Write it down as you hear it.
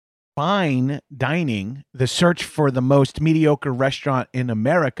Fine Dining, the search for the most mediocre restaurant in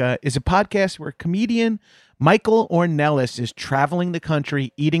America, is a podcast where comedian Michael Ornelas is traveling the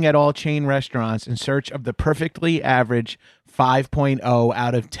country, eating at all chain restaurants in search of the perfectly average 5.0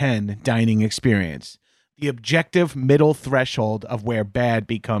 out of 10 dining experience, the objective middle threshold of where bad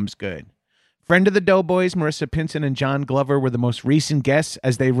becomes good. Friend of the Doughboys, Marissa Pinson and John Glover were the most recent guests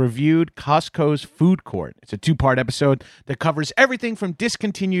as they reviewed Costco's food court. It's a two-part episode that covers everything from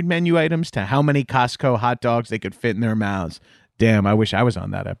discontinued menu items to how many Costco hot dogs they could fit in their mouths. Damn, I wish I was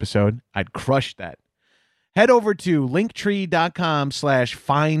on that episode. I'd crush that. Head over to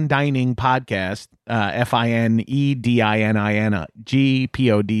linktree.com/fine dining podcast,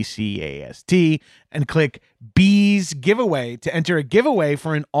 FINEDININGPODCAST, and click Bees Giveaway to enter a giveaway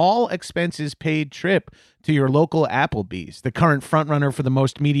for an all expenses paid trip to your local Applebee's, the current frontrunner for the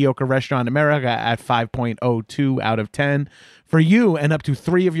most mediocre restaurant in America at 5.02 out of 10 for you and up to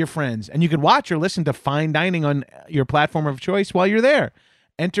 3 of your friends. And you can watch or listen to Fine Dining on your platform of choice while you're there.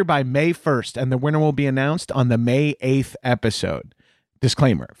 Enter by May 1st, and the winner will be announced on the May 8th episode.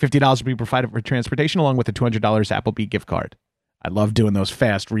 Disclaimer, $50 will be provided for transportation along with a $200 Applebee gift card. I love doing those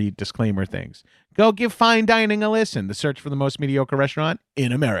fast read disclaimer things. Go give Fine Dining a listen. The search for the most mediocre restaurant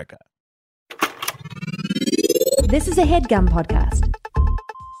in America. This is a HeadGum podcast.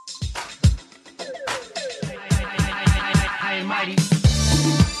 I am mighty.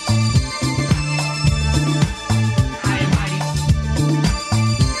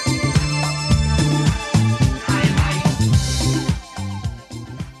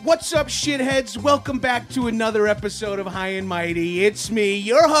 What's up, shitheads? Welcome back to another episode of High and Mighty. It's me,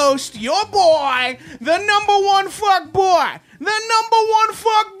 your host, your boy, the number one fuck boy, the number one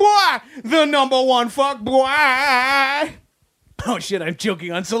fuck boy, the number one fuck boy. Oh shit, I'm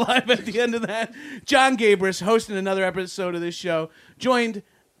choking on saliva at the end of that. John Gabris hosting another episode of this show, joined,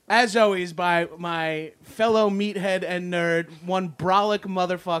 as always, by my fellow meathead and nerd, one brolic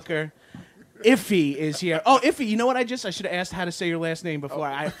motherfucker. Iffy is here. Oh, Iffy, you know what I should have asked how to say your last name before.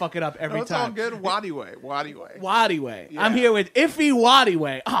 I fuck it up every time. It's all good. Nwadiwe. Nwadiwe. Yeah. I'm here with Iffy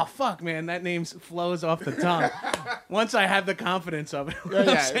Nwadiwe. Oh, fuck, man. That name flows off the tongue. Once I have the confidence of it.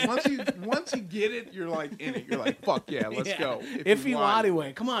 Yeah. Once you get it, you're like in it. You're like, fuck yeah, let's go. Iffy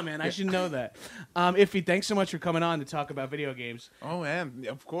Nwadiwe. Come on, man. I should know that. Iffy, thanks so much for coming on to talk about video games. Oh, man.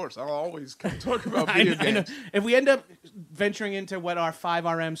 Of course. I'll always come talk about video I know. games. If we end up venturing into what our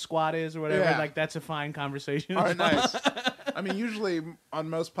 5RM squad is or whatever, Yeah. like, that's a fine conversation. All right, nice. I mean, usually on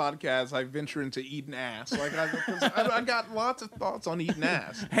most podcasts, I venture into eating ass. Like, I got lots of thoughts on eating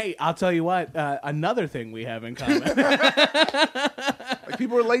ass. Hey, I'll tell you what. Another thing we have in common. Like,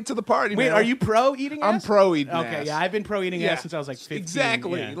 people are late to the party. Wait, man. are you pro eating ass? I'm pro eating ass. Okay, yeah, I've been pro eating Yeah. ass since I was like 15.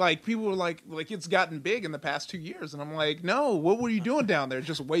 Exactly. Yeah. Like, people were like it's gotten big in the past 2 years, and I'm like, no, what were you doing down there?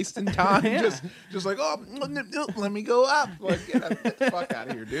 Just wasting time? Yeah. Just like, oh, let me go up. Like, get the fuck out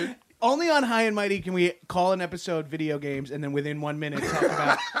of here, dude. Only on High and Mighty can we call an episode video games and then within 1 minute talk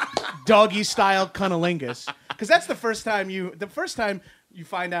about doggy style cunnilingus. Because that's the first time you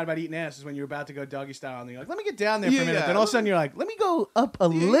find out about eating ass is when you're about to go doggy style and you're like, let me get down there for a minute. Yeah. Then all of a sudden you're like, let me go up a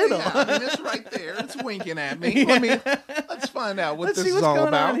little. Yeah, I mean, it's right there. It's winking at me. Let's find out what Let's this see is what's all going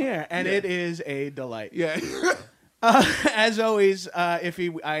about. on here. And Yeah. it is a delight. Yeah. As always, I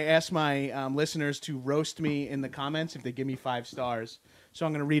ask my listeners to roast me in the comments if they give me 5 stars. So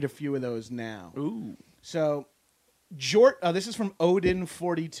I'm going to read a few of those now. Ooh. So, this is from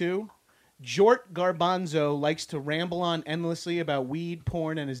Odin42. Jort Garbanzo likes to ramble on endlessly about weed,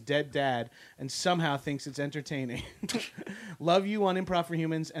 porn, and his dead dad, and somehow thinks it's entertaining. Love you on Improv for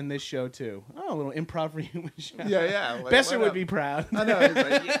Humans and this show, too. Oh, a little Improv for Humans show. Yeah. Like, Besser what would up? be proud. I know. He's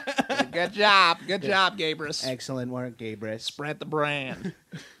like, yeah. Good job. Good job, Gabris. Excellent work, Gabris. Spread the brand.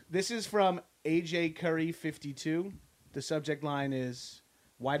 This is from AJ Curry 52. The subject line is,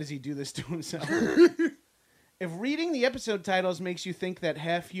 why does he do this to himself? If reading the episode titles makes you think that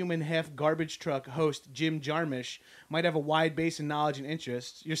half-human, half-garbage truck host Jim Jarmusch might have a wide base in knowledge and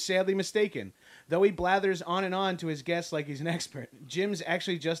interests, you're sadly mistaken. Though he blathers on and on to his guests like he's an expert, Jim's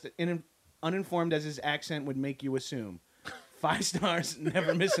actually just uninformed as his accent would make you assume. 5 stars,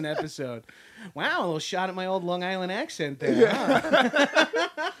 never miss an episode. Wow, a little shot at my old Long Island accent there. Yeah.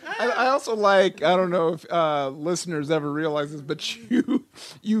 Huh? I also like, I don't know if listeners ever realize this, but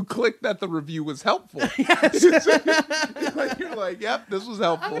you clicked that the review was helpful. Yes. You're like, yep, this was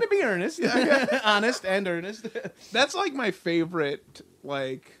helpful. I'm going to be earnest. Honest and earnest. That's like my favorite,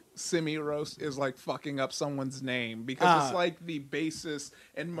 like, semi-roast is like fucking up someone's name because it's like the basis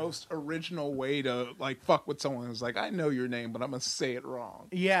and most original way to like fuck with someone who's like, I know your name, but I'm going to say it wrong.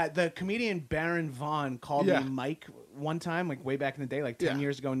 Yeah, the comedian Baron Vaughn called me Mike one time, like way back in the day, like 10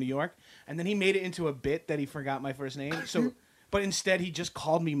 years ago in New York, and then he made it into a bit that he forgot my first name. So, but instead he just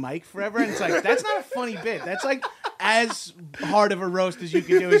called me Mike forever, and it's like that's not a funny bit. That's like as hard of a roast as you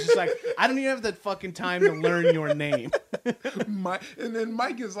can do. It's just like I don't even have the fucking time to learn your name. Mike, and then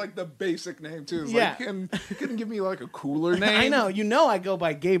Mike is like the basic name too. It's Yeah. like, couldn't give me like a cooler name. I know, I go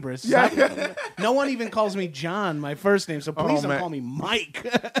by Gabrus. Yeah. No one even calls me John, my first name, so please don't man. call me Mike.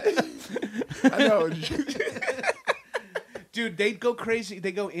 I know. Dude, they go crazy.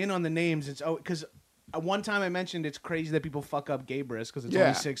 They go in on the names. It's because one time I mentioned it's crazy that people fuck up Gabrus because it's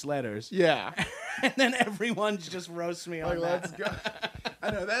only 6 letters. Yeah. And then everyone just roasts me on that. Let's go. I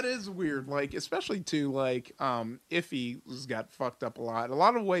know that is weird. Like, especially to like, Iffy's got fucked up a lot. A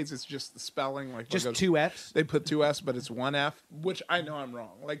lot of ways, it's just the spelling. Like, Just 2 Fs. They put 2 F's, but it's 1 F, which I know I'm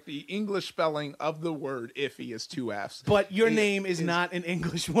wrong. Like the English spelling of the word Iffy is 2 F's. But your name is not an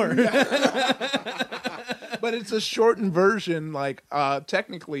English word. But it's a shortened version. Like,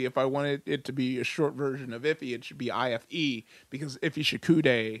 technically, if I wanted it to be a short version of Iffy, it should be IFE because Iffy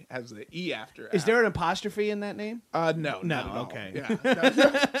Shakude has the E after it. Is there an apostrophe in that name? No, No, not at all. okay. Yeah.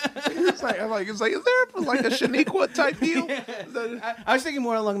 It's like, is there like a Shaniqua type deal? I was thinking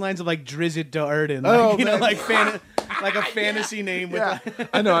more along the lines of like Drizzt Do'Urden, Oh, like, man. like a fantasy name. With Yeah,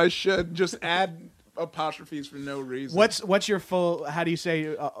 I know. I should just add apostrophes for no reason. What's your full? How do you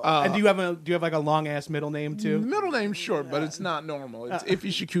say? And do you have like a long ass middle name too? Middle name's short, but it's not normal. It's Iffy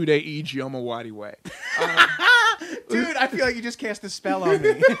Shakude E. Nwadiwe. Dude, I feel like you just cast a spell on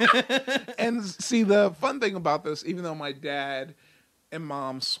me. And see, the fun thing about this, even though my dad and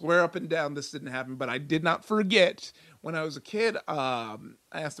mom swear up and down this didn't happen, but I did not forget. When I was a kid, I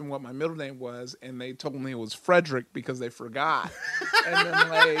asked them what my middle name was, and they told me it was Frederick because they forgot. And then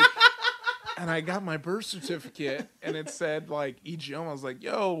like, and I got my birth certificate, and it said like Ijeoma. I was like,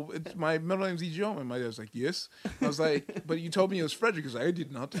 "Yo, my middle name's Ijeoma." And my dad was like, "Yes." I was like, "But you told me it was Frederick." Because I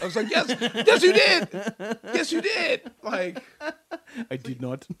did not. I was like, "Yes, yes, you did. Yes, you did." Like, I did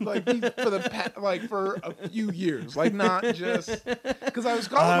not. like for a few years, like not just because I was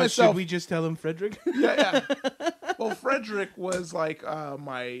calling myself. Should we just tell him Frederick? Yeah. Well, Frederick was like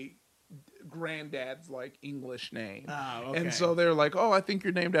my granddad's like English name. Oh, okay. And so they're like, "Oh, I think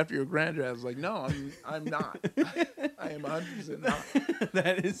you're named after your granddad." I was like, "No, I'm not. I am 100% not."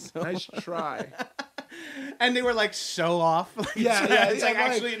 That is so Nice try. And they were like so off. Like, it's like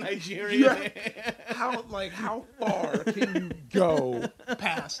actually Nigerian. How far can you go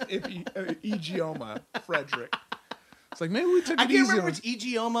past Ijeoma Frederick? It's like maybe we took it I can't easy. remember if it's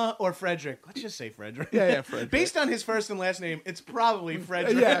Ijeoma or Frederick. Let's just say Frederick. Yeah, Frederick. Based on his first and last name, it's probably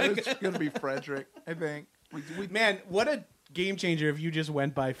Frederick. Yeah, it's gonna be Frederick. I think. Man, what a game changer if you just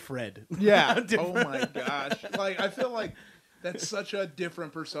went by Fred. Yeah. Oh my gosh. Like I feel like that's such a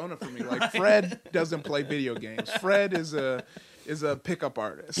different persona for me. Like Fred doesn't play video games. Fred is a pickup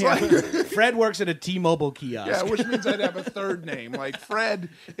artist. Yeah. Like, Fred works at a T-Mobile kiosk. yeah, which means I'd have a third name. Like Fred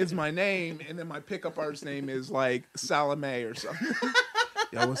is my name, and then my pickup artist name is like Salome or something.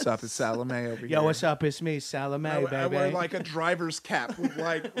 Yo, what's up? It's Salome over here. Yo, what's up? It's me, Salome, baby. I wear like a driver's cap with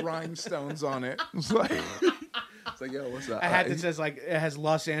like rhinestones on it. It's like, yo, what's up? A hat that says like it has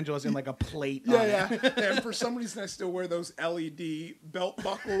Los Angeles in like a plate. on Yeah, it. yeah. And for some reason, I still wear those LED belt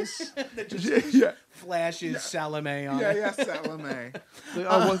buckles. That just flashes Salome on it. Yeah, Salome.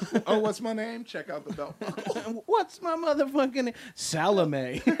 Like, what's my name? Check out the belt buckle. What's my motherfucking name?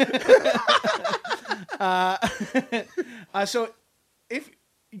 Salome. So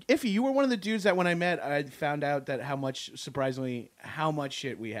if you were one of the dudes that when I met, I found out that how much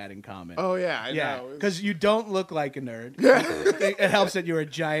shit we had in common. Oh yeah, I know. Because you don't look like a nerd. It helps that you're a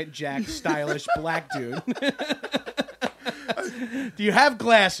giant, jacked, stylish black dude. Do you have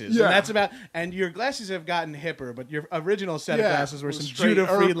glasses? Yeah. And that's about. And your glasses have gotten hipper, but your original set of glasses were some straight Judah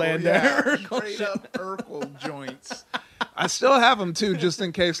Urkel, Friedlander. yeah, Urkel straight shit. up Urkel joints. I still have them too, just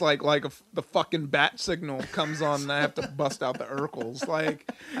in case the fucking bat signal comes on and I have to bust out the Urkels.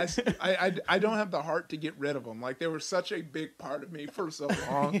 Like I don't have the heart to get rid of them. Like they were such a big part of me for so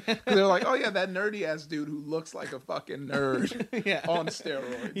long. They're like, oh yeah, that nerdy ass dude who looks like a fucking nerd on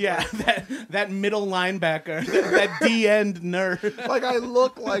steroids. Yeah, that middle linebacker, that D end nerd. Like I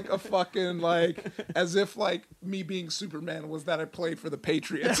look like a fucking like as if like me being Superman was that I played for the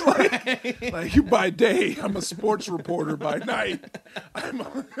Patriots. Like by day I'm a sports reporter. By night,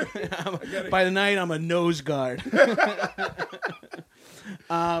 by the night, I'm a nose guard.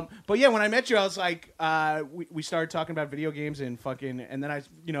 But yeah, when I met you, I was like, we started talking about video games and and then I,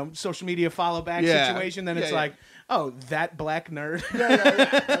 social media follow back situation. Then it's like, oh, that black nerd. Yeah,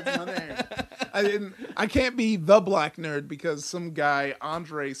 that's my name. I can't be the black nerd because some guy,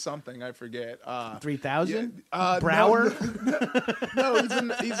 Andre something, I forget. 3000? Brower? No,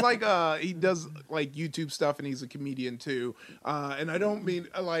 he's like he does like YouTube stuff and he's a comedian too. And I don't mean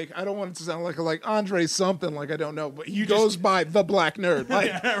like I don't want it to sound like Andre something like I don't know, but he goes by the black nerd.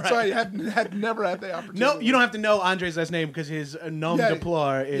 Like right. So I had never had the opportunity. No, you don't have to know Andre's last name because his nom de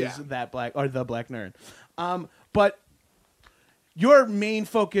plume is that black or the black nerd. But your main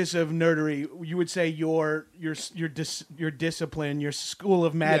focus of nerdery, you would say your discipline, your school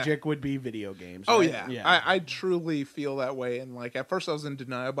of magic would be video games. Right? Oh yeah. I truly feel that way. And like at first I was in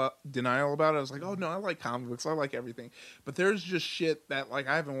denial about it. I was like, oh no, I like comic books, I like everything. But there's just shit that like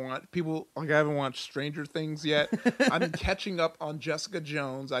I haven't watched Stranger Things yet. I'm catching up on Jessica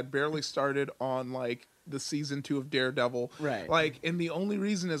Jones. I barely started on like the season 2 of Daredevil. Right. Like, and the only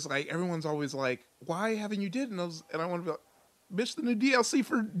reason is like everyone's always like, why haven't you did? And I want to be like, bitch, the new DLC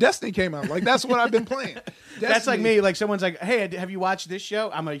for Destiny came out. Like, that's what I've been playing. That's like me. Like, someone's like, hey, have you watched this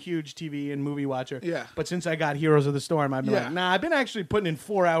show? I'm a huge TV and movie watcher. Yeah. But since I got Heroes of the Storm, I've been like, nah, I've been actually putting in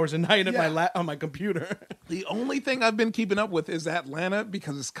 4 hours a night at on my computer. The only thing I've been keeping up with is Atlanta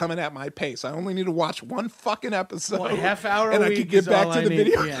because it's coming at my pace. I only need to watch one fucking episode. 1 half hour and a week I can get back to the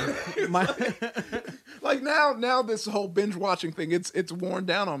video. Yeah. Like, now this whole binge watching thing, it's worn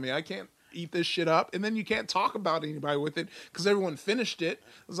down on me. I can't eat this shit up, and then you can't talk about anybody with it because everyone finished it. I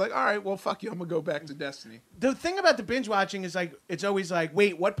was like, all right, well, fuck you, I'm gonna go back to Destiny. The thing about the binge watching is like it's always like,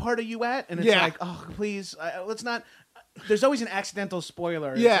 wait, what part are you at? And it's like, oh, please, let's not. There's always an accidental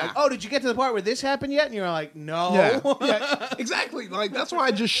spoiler. It's like, oh, did you get to the part where this happened yet? And you're like, no. Yeah, exactly. Like, that's why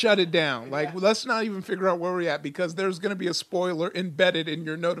I just shut it down. Like, let's not even figure out where we're at because there's going to be a spoiler embedded in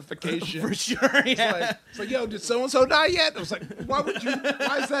your notification. For sure, yeah. It's like, yo, did so-and-so die yet? I was like, why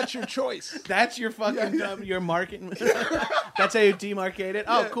is that your choice? That's your fucking, your market. That's how you demarcate it?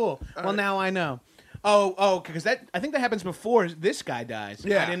 Oh, cool. Well, now I know. Oh, because I think that happens before this guy dies.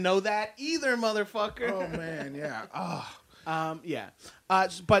 Yeah. I didn't know that either, motherfucker. Oh, man, yeah.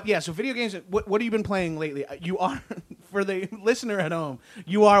 But yeah, so video games, what have you been playing lately? You are, for the listener at home,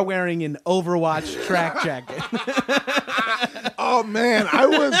 you are wearing an Overwatch track jacket. Oh, man,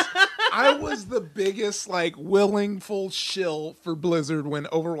 I was the biggest, like, willingful shill for Blizzard when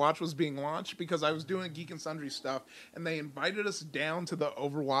Overwatch was being launched because I was doing Geek and Sundry stuff, and they invited us down to the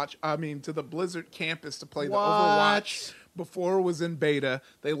to the Blizzard campus to play the Overwatch before it was in beta.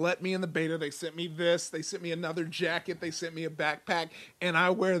 They let me in the beta. They sent me this. They sent me another jacket. They sent me a backpack, and I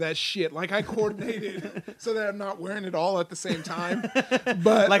wear that shit. Like, I coordinated so that I'm not wearing it all at the same time.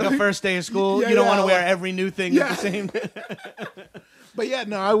 But like a first day of school, you don't want to wear every new thing at the same time. But yeah,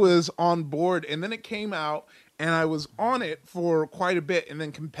 no, I was on board, and then it came out, and I was on it for quite a bit, and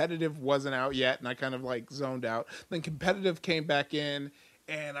then competitive wasn't out yet, and I kind of like zoned out. Then competitive came back in,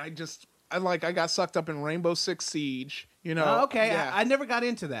 and I got sucked up in Rainbow Six Siege. You know? Oh, okay, yeah. I never got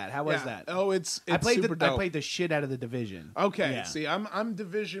into that. How was that? Oh, it's I played super dope. I played the shit out of the Division. Okay, yeah. See, I'm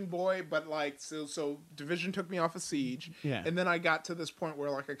Division boy, but like so Division took me off of Siege, and then I got to this point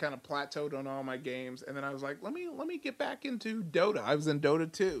where like I kind of plateaued on all my games, and then I was like, let me get back into Dota. I was in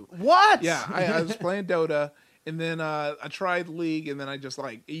Dota 2. What? Yeah, I was playing Dota. And then I tried League, and then I just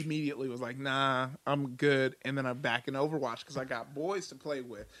like immediately was like, nah, I'm good. And then I'm back in Overwatch because I got boys to play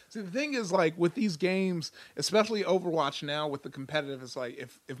with. See, the thing is, like with these games, especially Overwatch now with the competitive, it's like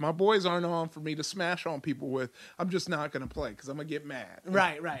if my boys aren't on for me to smash on people with, I'm just not gonna play because I'm gonna get mad.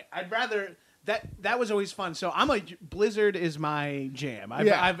 Right. I'd rather. That was always fun. So Blizzard is my jam.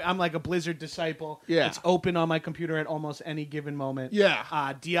 I'm like a Blizzard disciple. Yeah. It's open on my computer at almost any given moment.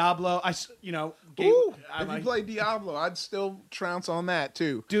 Yeah. Diablo. If you play Diablo, I'd still trounce on that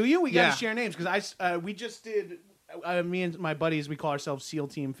too. Do you? We got to share names because we just did. Me and my buddies, we call ourselves SEAL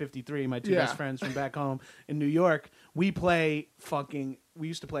Team 53. My two best friends from back home in New York. We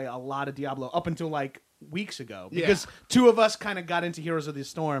used to play a lot of Diablo up until like weeks ago because two of us kind of got into Heroes of the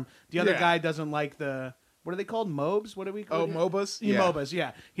Storm. The other guy doesn't like what are they called? MOBs? What do we call it? MOBAs? Yeah. MOBAs,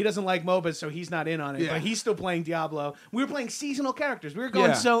 yeah. He doesn't like MOBAs, so he's not in on it. Yeah. But he's still playing Diablo. We were playing seasonal characters. We were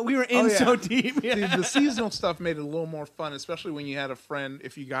going so deep. Yeah. The seasonal stuff made it a little more fun, especially when you had a friend,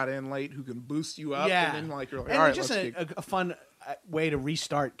 if you got in late, who can boost you up. Yeah. And then you're like, and all right, just let's a fun way to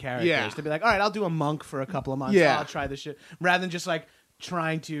restart characters. Yeah. To be like, all right, I'll do a monk for a couple of months. Yeah. I'll try this shit. Rather than just like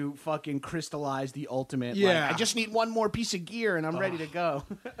trying to fucking crystallize the ultimate. Yeah. Like, I just need one more piece of gear and I'm ready to go.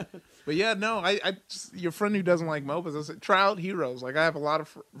 But yeah, no, your friend who doesn't like MOBAs, I said, try out Heroes. Like I have a lot of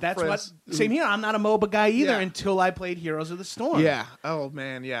friends. Same here. I'm not a MOBA guy either until I played Heroes of the Storm. Yeah. Oh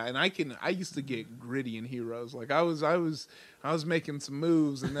man, yeah. And I used to get gritty in Heroes. Like I was making some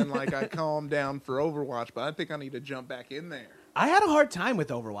moves and then like I calmed down for Overwatch, but I think I need to jump back in there. I had a hard time with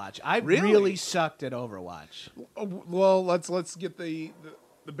Overwatch. I really sucked at Overwatch. Well, let's get the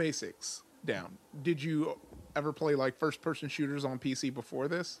basics down. Did you ever play like first-person shooters on PC before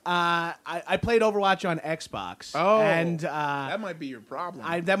this? I played Overwatch on Xbox. Oh, and that might be your problem.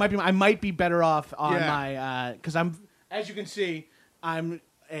 I might be better off on my because I'm, as you can see, I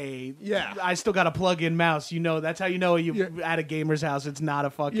still got a plug-in mouse. You know, that's how you know you at a gamer's house. It's not a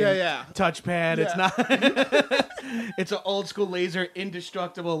fucking touchpad. Yeah. It's not. It's an old school laser,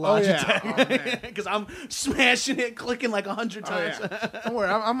 indestructible Logitech. Because I'm smashing it, clicking like 100 times. Don't worry,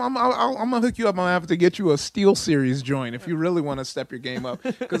 I'm gonna hook you up. I'm gonna have to get you a Steel Series joint if you really want to step your game up.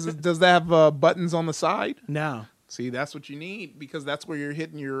 Because does that have buttons on the side? No. See, that's what you need because that's where you're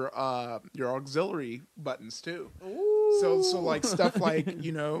hitting your auxiliary buttons too. Ooh. So like stuff like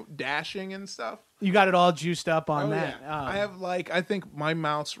dashing and stuff. You got it all juiced up on that. Yeah. I have I think my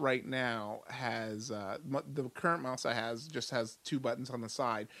mouse right now has the current mouse I just has 2 buttons on the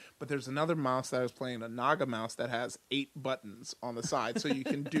side, but there's another mouse that I was playing, a Naga mouse that has 8 buttons on the side, so you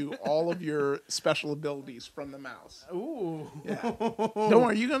can do all of your special abilities from the mouse. Ooh. Yeah. Don't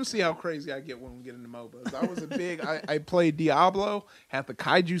worry, you're gonna see how crazy I get when we get into MOBAs. I was I played Diablo, had the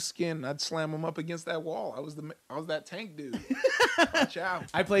kaiju skin, and I'd slam them up against that wall. I was that tank dude. Watch out.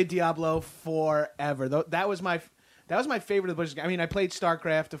 I played Diablo forever. That was my favorite of the Bush. I mean, I played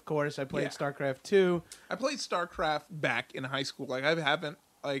StarCraft, of course. I played StarCraft 2. I played StarCraft back in high school. Like I haven't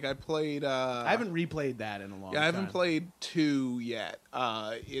replayed that in a long time. Yeah, I haven't played 2 yet.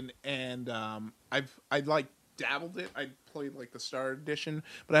 I've dabbled it. I played like the Star Edition,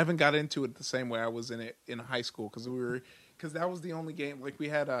 but I haven't got into it the same way I was in it in high school because that was the only game. Like we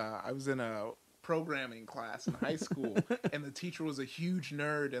had I was in a programming class in high school, and the teacher was a huge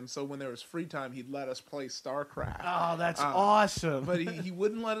nerd, and so when there was free time, he'd let us play StarCraft. Oh, that's awesome! But he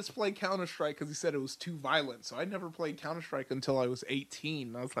wouldn't let us play Counter-Strike because he said it was too violent. So I never played Counter-Strike until I was 18.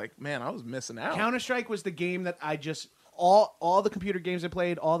 And I was like, man, I was missing out. Counter-Strike was the game that I just all the computer games I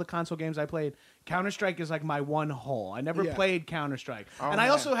played, all the console games I played. Counter-Strike is like my one hole. I never played Counter-Strike. And I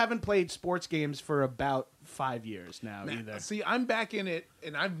also haven't played sports games for about 5 years now either. See, I'm back in it,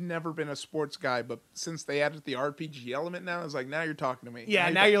 and I've never been a sports guy, but since they added the RPG element now, it's like, now you're talking to me. Yeah,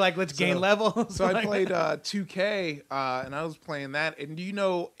 now you're like, let's gain level. So I played 2K, and I was playing that. And do you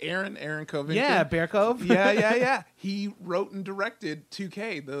know Aaron Covington? Yeah, Bear Cove? Yeah. He wrote and directed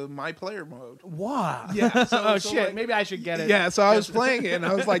 2K, the My Player mode. Wow. Yeah. So shit, like, maybe I should get it. Yeah, so I was playing it, and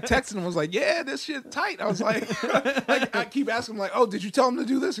I was like texting him. I was like, yeah, this shit tight. I was like I keep asking him, like, oh, did you tell him to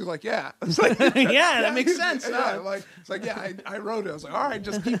do this? He's like, yeah. I was like, yeah, that makes sense. It's like, yeah, I wrote it. I was like, all right,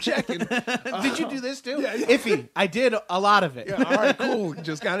 just keep checking. Did you do this too? Yeah. Iffy. I did a lot of it. Yeah, all right, cool.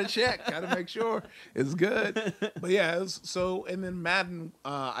 Just got to check. Got to make sure it's good. But yeah, and then Madden,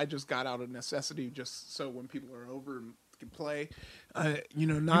 I just got out of necessity just so when people are over and can play. You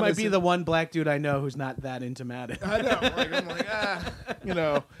might be the one black dude I know who's not that into Madden. I know. I'm like,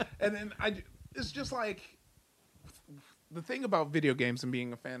 and then it's just like, the thing about video games and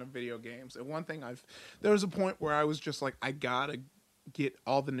being a fan of video games, and one thing there was a point where I was just like, I gotta get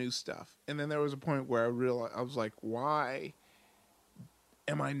all the new stuff. And then there was a point where I realized, I was like, why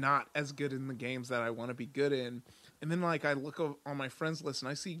am I not as good in the games that I want to be good in? And then like I look on my friends list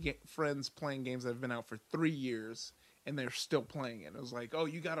and I see friends playing games that have been out for 3 years and they're still playing it. It was like, oh,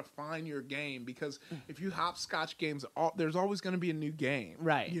 you got to find your game, because if you hopscotch games, there's always going to be a new game,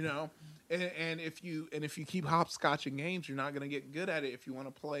 right? And if you keep hopscotching games, you're not going to get good at it if you want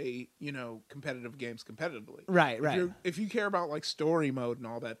to play, competitive games competitively. Right. If you care about like story mode and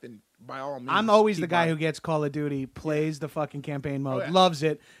all that, then by all means. I'm always the guy who gets Call of Duty, plays the fucking campaign mode, loves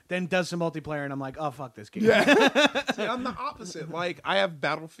it, then does some multiplayer, and I'm like, oh, fuck this game. Yeah. See, I'm the opposite. Like, I have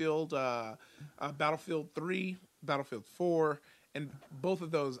Battlefield 3, Battlefield 4, and both of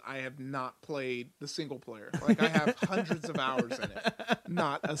those I have not played the single player. Like, I have hundreds of hours in it.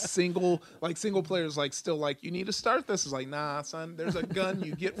 Not a single, like, single player is like still like, you need to start this. Is like, nah, son, there's a gun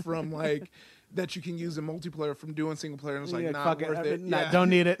you get from like that you can use in multiplayer from doing single player, and it's like, not worth it. Don't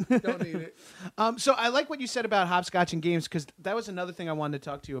need it. Don't need it. So I like what you said about hopscotching games, because that was another thing I wanted to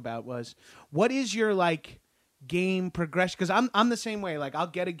talk to you about was, what is your like game progression? Because I'm the same way. Like, I'll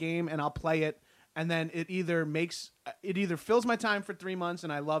get a game and I'll play it, and then it either fills my time for 3 months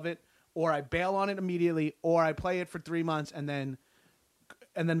and I love it, or I bail on it immediately, or I play it for 3 months and then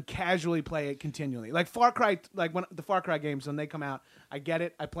casually play it continually. Like Far Cry, like when the Far Cry games, when they come out, I get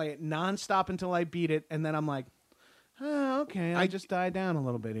it, I play it nonstop until I beat it, and then I'm like, oh, okay, I just died down a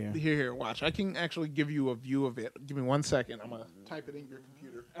little bit here. Here, watch. I can actually give you a view of it. Give me 1 second. I'm going to type it in your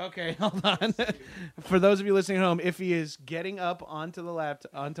computer. Okay, hold on. For those of you listening at home, Iffy is getting up onto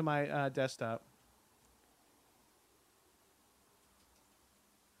my desktop.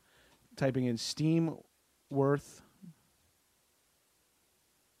 typing in Steam worth.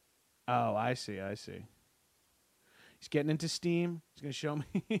 Oh, I see. He's getting into Steam. He's going to show me.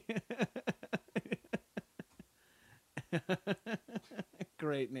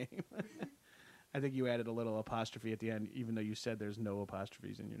 Great name. I think you added a little apostrophe at the end, even though you said there's no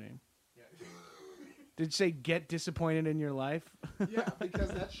apostrophes in your name. Yeah. Did you say get disappointed in your life? Yeah, because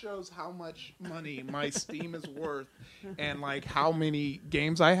that shows how much money my Steam is worth and like how many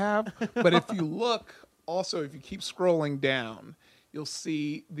games I have. But if you look, also, if you keep scrolling down, you'll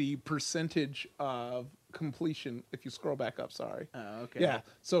see the percentage of completion. If you scroll back up, sorry. Oh, okay. Yeah,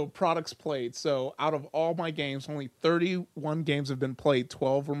 so products played. So out of all my games, only 31 games have been played,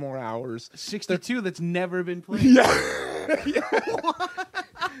 12 or more hours. 62 that's never been played. Yeah.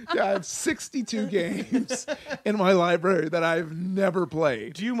 Yeah, I have 62 games in my library that I've never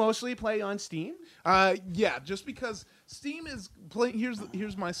played. Do you mostly play on Steam? Yeah, just because Steam is playing.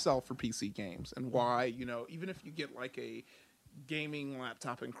 Here's my sell for PC games and why. You know, even if you get like a gaming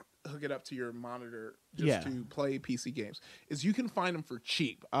laptop and hook it up to your monitor just to play PC games, is you can find them for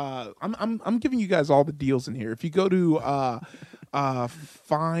cheap. I'm giving you guys all the deals in here. If you go to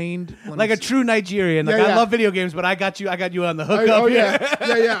find like a true Nigerian. Like I love video games, but I got you on the hookup.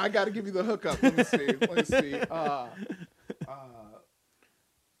 Yeah. I got to give you the hookup. Let me see.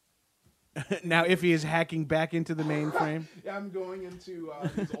 Now, if he is hacking back into the mainframe, yeah, I'm going into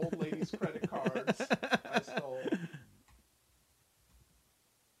these old ladies' credit cards I stole.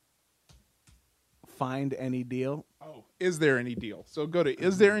 Find any deal. Oh, is there any deal? So go to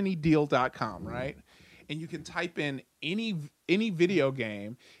isthereanydeal.com, right? And you can type in any video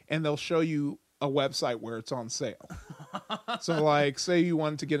game, and they'll show you a website where it's on sale. So, like, say you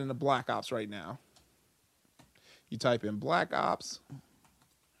wanted to get into Black Ops right now. You type in Black Ops.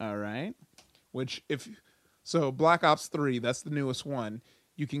 All right. So Black Ops 3, that's the newest one.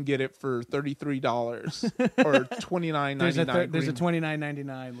 You can get it for $33 or $29.99. There's a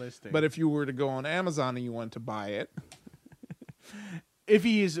 $29.99 listing. But if you were to go on Amazon and you want to buy it, if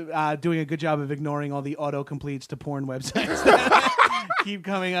he is doing a good job of ignoring all the autocompletes to porn websites that keep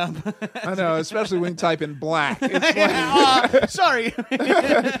coming up. I know, especially when you type in black. It's like, sorry.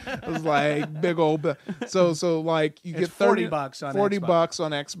 It's like big old. So like you get $40 on $40 Xbox.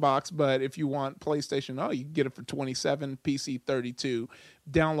 on Xbox, but if you want PlayStation, you can get it for 27, PC 32.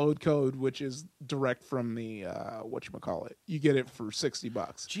 Download code, which is direct from the whatchamacallit. You get it for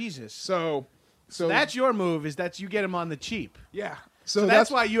 $60. Jesus. So that's your move, is that you get them on the cheap. Yeah. So that's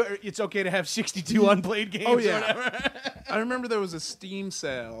why it's okay to have 62 unplayed games. Oh yeah. Or whatever. I remember there was a Steam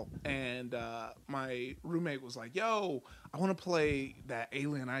sale, and my roommate was like, "Yo, I want to play that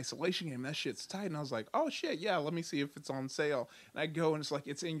Alien Isolation game. That shit's tight." And I was like, "Oh shit, yeah. Let me see if it's on sale." And I go, and it's like,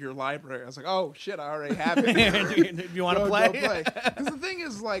 "It's in your library." I was like, "Oh shit, I already have it." Do you want to play? Because the thing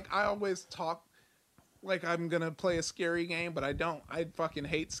is, like, I always talk like I'm gonna play a scary game, but I don't. I fucking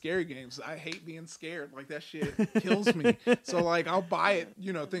hate scary games. I hate being scared. Like, that shit kills me. So like, I'll buy it,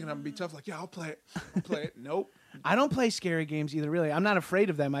 thinking I'm gonna be tough. Like, yeah, I'll play it. Nope. I don't play scary games either. Really, I'm not afraid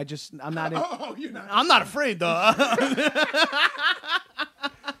of them. I'm not. You're not. I'm not afraid though.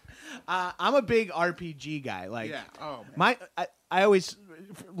 I'm a big RPG guy. Like, yeah. Oh man. I always,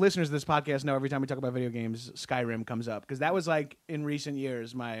 listeners of this podcast know every time we talk about video games, Skyrim comes up, because that was like in recent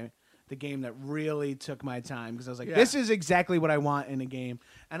years the game that really took my time, because I was like, this is exactly what I want in a game,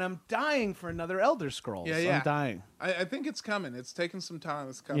 and I'm dying for another Elder Scrolls. Yeah. I'm dying. I think it's coming. It's taking some time.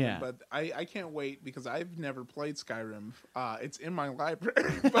 It's coming, but I can't wait, because I've never played Skyrim. It's in my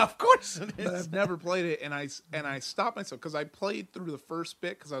library, of course it is. But I've never played it, and I stopped myself because I played through the first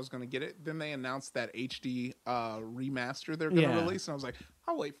bit because I was going to get it. Then they announced that HD remaster they're going to release, and I was like,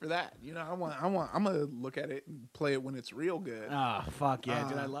 I'll wait for that. I'm gonna look at it and play it when it's real good. Oh fuck yeah,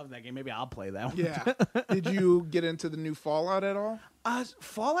 dude! I love that game. Maybe I'll play that one. Yeah. Did you get into the new Fallout at all?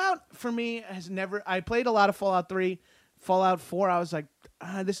 Fallout for me has never. I played a lot of Fallout 3, Fallout 4. I was like,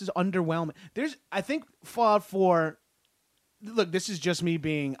 this is underwhelming. I think Fallout 4. Look, this is just me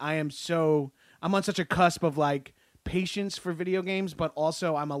being. I'm on such a cusp of like patience for video games, but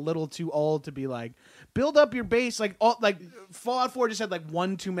also I'm a little too old to be like, build up your base. Like Fallout 4 just had like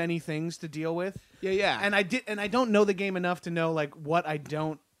one too many things to deal with. Yeah. And I don't know the game enough to know like what I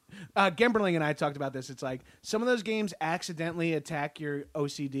don't. Gemberling and I talked about this. It's like some of those games accidentally attack your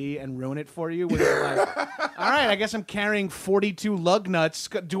OCD and ruin it for you. Where you're like, all right, I guess I'm carrying 42 lug nuts.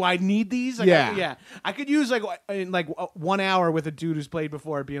 Do I need these? Like, yeah. I could use like 1 hour with a dude who's played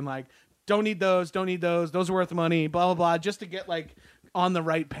before being like, don't need those. Those are worth money, blah, blah, blah, just to get like on the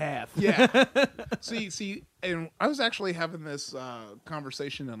right path. Yeah. See, and I was actually having this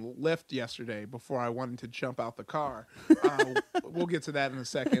conversation in Lyft yesterday before I wanted to jump out the car. We'll get to that in a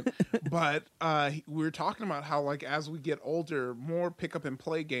second. But we were talking about how, like, as we get older, more pick up and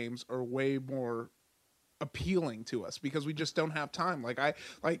play games are way more appealing to us because we just don't have time.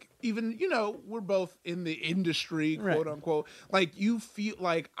 Even we're both in the industry, quote unquote. Like, you feel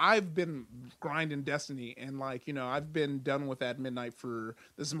like I've been grinding Destiny, and I've been done with that midnight for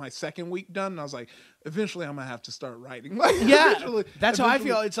this is my second week done, and I was like, eventually I'm gonna have to start writing. That's how I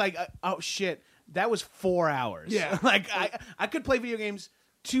feel. It's like, oh shit, that was 4 hours. Yeah. Like I could play video games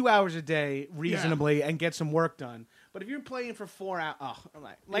 2 hours a day reasonably and get some work done. But if you're playing for 4 hours,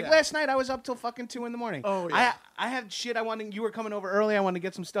 last night I was up till fucking 2 a.m. Oh yeah. I had shit I wanted. You were coming over early. I wanted to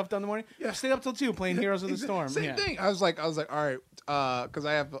get some stuff done in the morning. Yeah. I stayed up till 2 playing Heroes of the Storm. Same thing. I was like, all right, because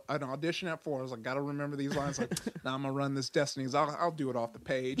I have an audition at 4. I was like, gotta remember these lines. Like, now I'm gonna run this Destiny. I'll do it off the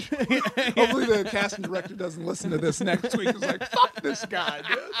page. Hopefully the casting director doesn't listen to this next week. It's like, fuck this guy,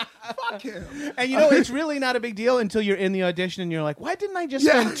 dude. Fuck him. And it's really not a big deal until you're in the audition and you're like, why didn't I just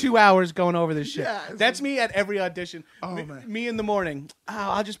spend 2 hours going over this shit? Yeah, that's me at every audition. Oh man. Me in the morning. Oh,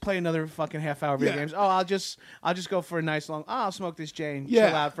 I'll just play another fucking half-hour video games. Oh, I'll just go for a nice long. Oh, I'll smoke this J and chill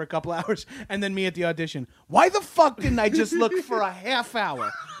out for a couple hours. And then me at the audition. Why the fuck didn't I just look for a half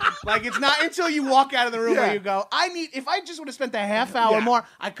hour? Like, it's not until you walk out of the room where you go, if I just would have spent a half hour more,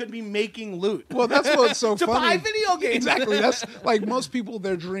 I could be making loot. Well, that's what's so to funny. buy video games. Exactly. That's like most people.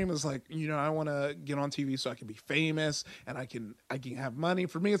 Their dream is like, I want to get on TV so I can be famous and I can have money.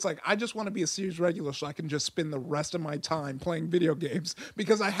 For me, it's like I just want to be a series regular so I can just spend the rest of my time playing video games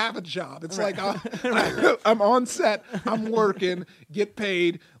because I have a job. It's like I'm on set, I'm working, get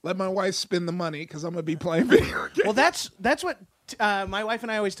paid, let my wife spend the money because I'm gonna be playing video games. Well, that's what my wife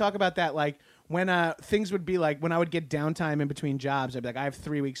and I always talk about. That like when things would be like when I would get downtime in between jobs, I'd be like, I have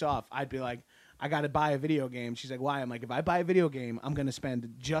 3 weeks off. I'd be like, I got to buy a video game. She's like, why? I'm like, if I buy a video game, I'm going to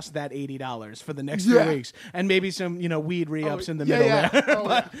spend just that $80 for the next 3 weeks and maybe some, weed re-ups in the middle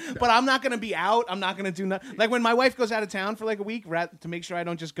there. But I'm not going to be out. I'm not going to do nothing. Like when my wife goes out of town for like a week to make sure I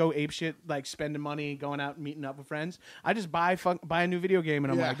don't just go ape shit, like spending money, going out and meeting up with friends. I just buy a new video game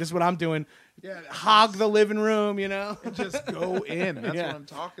and I'm like, this is what I'm doing. Yeah, hog the living room, And just go in. That's what I'm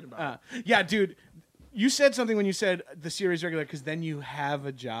talking about. Dude. You said something when you said the series regular because then you have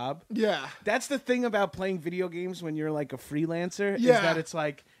a job. Yeah. That's the thing about playing video games when you're like a freelancer is that it's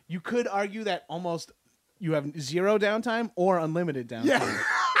like you could argue that almost you have zero downtime or unlimited downtime. Yeah.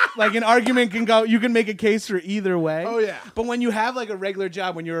 Like an argument can go, you can make a case for either way. Oh, yeah. But when you have like a regular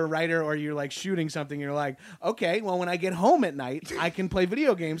job, when you're a writer or you're like shooting something, you're like, okay, well, when I get home at night, I can play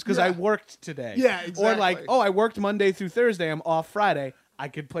video games because I worked today. Yeah, exactly. Or like, I worked Monday through Thursday, I'm off Friday. I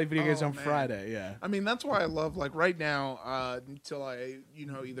could play video games on Friday, yeah. I mean, that's why I love, like, right now, until I,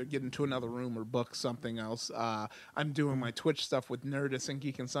 either get into another room or book something else, I'm doing my Twitch stuff with Nerdist and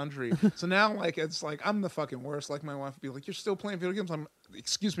Geek and Sundry. So now, like, it's like, I'm the fucking worst. Like, my wife would be like, you're still playing video games?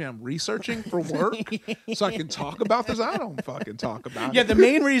 Excuse me, I'm researching for work so I can talk about this? I don't fucking talk about it. Yeah, the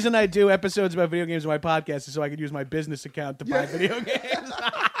main reason I do episodes about video games on my podcast is so I could use my business account to buy video games.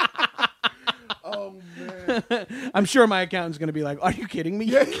 Oh, man. I'm sure my accountant's going to be like, are you kidding me?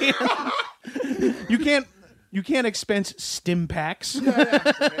 You can't expense stim packs. Yeah. All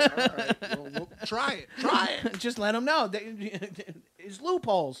right. Well, try it. Just let them know. It's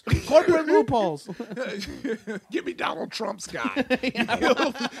loopholes. Corporate loopholes. Give me Donald Trump's guy.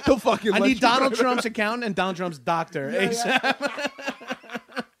 He'll fucking I need Donald Trump's accountant and Donald Trump's doctor. ASAP.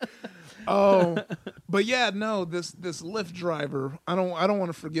 Oh, but yeah, no, this Lyft driver, I don't want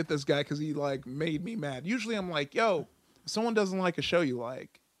to forget this guy because he like made me mad. Usually I'm like, yo, if someone doesn't like a show you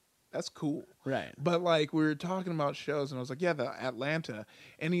like, that's cool. Right. But like we were talking about shows and I was like, yeah, the Atlanta.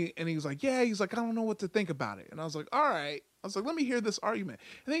 And he was like, yeah, he's like, I don't know what to think about it. And I was like, all right. I was like, let me hear this argument.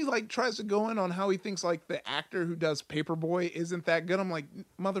 And then he like tries to go in on how he thinks like the actor who does Paperboy isn't that good. I'm like,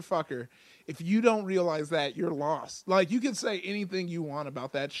 motherfucker, if you don't realize that, you're lost. Like you can say anything you want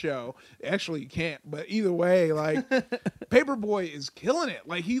about that show. Actually, you can't. But either way, like Paperboy is killing it.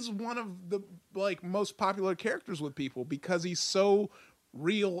 Like he's one of the like most popular characters with people because he's so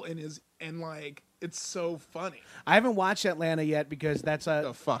real and like it's so funny. I haven't watched Atlanta yet because that's Get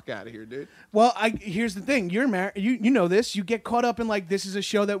the fuck out of here, dude. Well, here's the thing. You're married. You know this. You get caught up in like this is a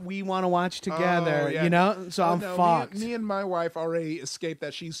show that we want to watch together. Yeah. You know. So I'm fucked. Me and my wife already escaped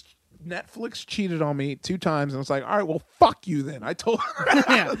that. Netflix cheated on me 2 times, and I was like, all right, well, fuck you then. I told her.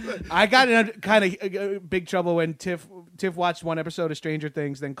 Yeah. I got in kind of big trouble when Tiff watched one episode of Stranger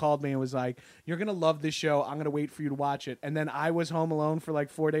Things, then called me and was like, you're going to love this show. I'm going to wait for you to watch it. And then I was home alone for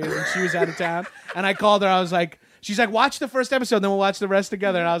like 4 days, and she was out of town. And I called her. I was like, She's like, watch the first episode, then we'll watch the rest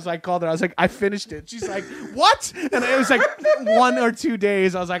together. And I was like, called her. I was like, I finished it. She's like, what? And it was like 1 or 2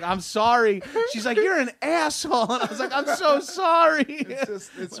 days. I was like, I'm sorry. She's like, you're an asshole. And I was like, I'm so sorry.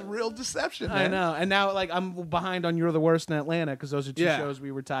 It's a real deception, man. I know. And now, like, I'm behind on You're the Worst in Atlanta because those are 2 shows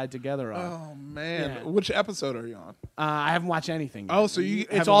we were tied together on. Oh, man. Yeah. Which episode are you on? I haven't watched anything yet. Oh, so you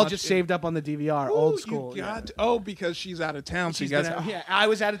it's all just saved up on the DVR, old school. Because she's out of town, so you guys. I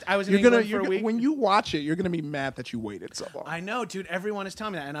was in England for a week. When you watch it, you're gonna be mad that you waited so long. I know, dude. Everyone is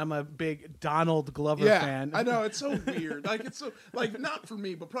telling me that, and I'm a big Donald Glover Yeah, fan. I know, it's so weird. Like, it's so, like, not for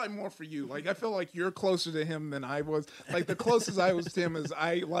me, but probably more for you. Like, I feel like you're closer to him than I was. Like, the closest I was to him is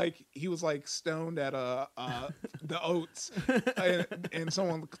he was like stoned at the Oats, and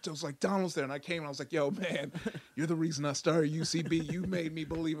someone was like, Donald's there, and I came and I was like, yo, man, you're the reason I started UCB. You made me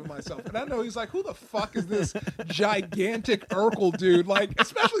believe in myself. And I know he's like, who the fuck is this gigantic Urkel dude? Like,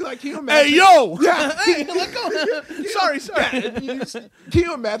 especially like, can you imagine? Hey, yo! Yeah. Hey, let go. Sorry. Yeah, can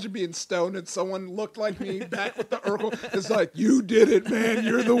you imagine being stoned and someone looked like me back with the Urkel? It's like, you did it, man.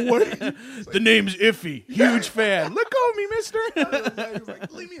 You're the one. The name's Iffy. Huge fan. Let go of me, mister. He's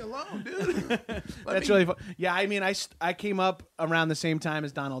like, leave me alone, dude. That's really fun. Yeah, I mean, I came up around the same time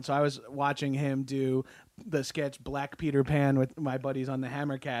as Donald, so I was watching him do the sketch Black Peter Pan with my buddies on the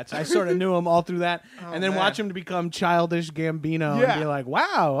Hammercats. I sort of knew him all through that, and then watch him to become Childish Gambino and be like,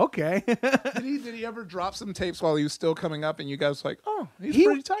 wow, okay. Did he ever drop some tapes while he was still coming up and you guys were like, oh, he's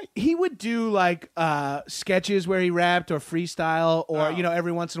pretty tight? He would do like sketches where he rapped or freestyle, or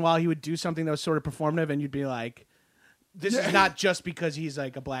every once in a while he would do something that was sort of performative, and you'd be like, this is not just because he's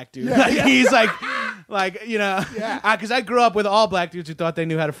like a black dude. He's like because I grew up with all black dudes who thought they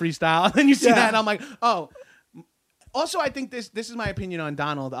knew how to freestyle, and then you see that, and I'm like, oh. Also, I think this is my opinion on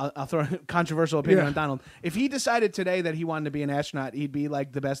Donald. I'll throw a controversial opinion on Donald. If he decided today that he wanted to be an astronaut, he'd be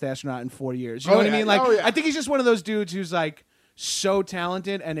like the best astronaut in 4 years. You know what I mean? Like, I think he's just one of those dudes who's like so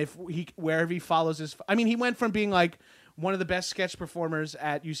talented, and if he wherever he follows his, I mean, he went from being like one of the best sketch performers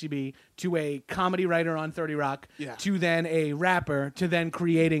at UCB to a comedy writer on 30 Rock to then a rapper to then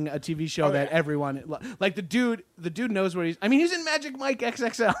creating a TV show that everyone like. The dude knows where he's. I mean, he's in Magic Mike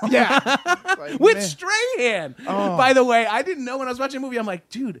XXL. Yeah, like, with Strahan. By the way, I didn't know when I was watching the movie. I'm like,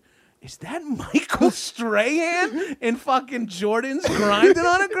 dude, is that Michael Strahan in fucking Jordans grinding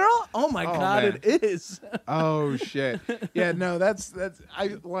on a girl? Oh my god, man. It is. Oh shit. Yeah, no, that's I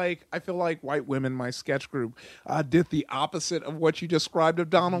feel like white women, my sketch group, did the opposite of what you described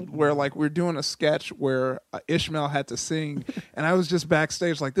of Donald, where like we're doing a sketch where Ishmael had to sing, and I was just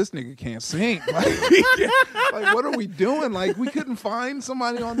backstage like, this nigga can't sing. Like what are we doing? Like we couldn't find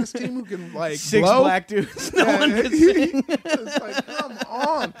somebody on this team who can like 6 blow. Black dudes. No one can sing. It's like, come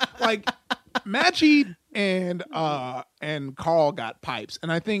on. Like Majid and Carl got pipes,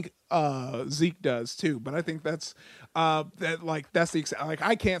 and I think Zeke does too. But I think that's that's the like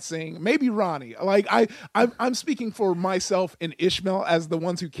I can't sing. Maybe Ronnie. Like I'm speaking for myself and Ishmael as the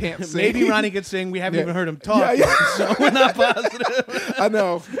ones who can't sing. Maybe Ronnie could sing. We haven't even heard him talk, so we're not positive. I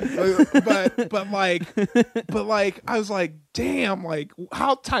know, but like I was like, damn, like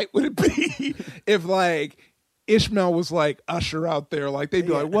how tight would it be if like Ishmael was like Usher out there, like they'd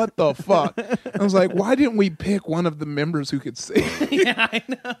be like, "What the fuck?" I was like, "Why didn't we pick one of the members who could sing?" Yeah, I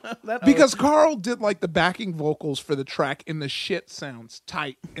know. Because Carl did like the backing vocals for the track, and the shit sounds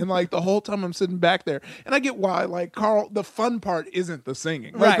tight. And like the whole time I'm sitting back there, and I get why. Like Carl, the fun part isn't the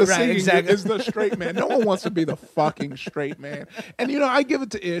singing. Like, the singing exactly. is the straight man. No one wants to be the fucking straight man. And I give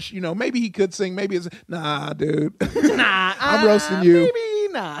it to Ish. Maybe he could sing. Maybe it's nah, dude. Nah, I'm roasting you.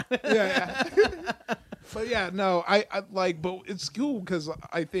 Maybe nah. Yeah. But yeah, no, I like, but it's cool because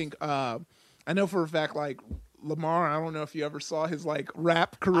I think I know for a fact, like Lamar. I don't know if you ever saw his like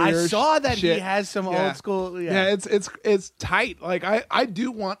rap career. I saw that shit. He has some old school. Yeah, it's tight. Like I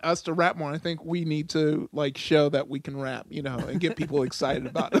do want us to rap more. I think we need to like show that we can rap, and get people excited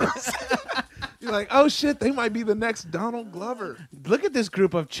about us. You're like, oh shit, they might be the next Donald Glover. Look at this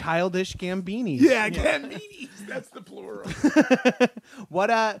group of childish Gambinis. Yeah, Gambinis. That's the plural.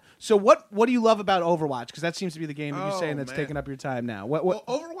 So what do you love about Overwatch? Because that seems to be the game that you're saying that's man. taking up your time now. What? Well,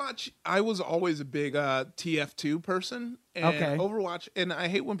 Overwatch, I was always a big TF2 person. And Overwatch, and I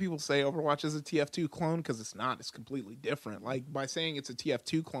hate when people say Overwatch is a TF2 clone because it's not. It's completely different. Like by saying it's a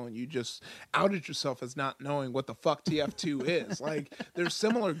TF2 clone, you just outed yourself as not knowing what the fuck TF2 is. Like there's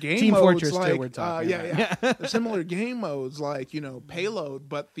similar game Team modes. Fortress like, 2 we're talking about. Yeah. There's similar game modes like Payload,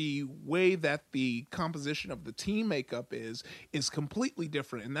 but the way that the composition of the team makeup is completely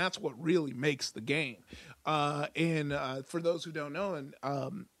different, and that's what really makes the game. And for those who don't know,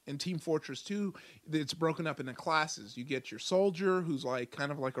 in Team Fortress 2, it's broken up into classes. You get your soldier, who's like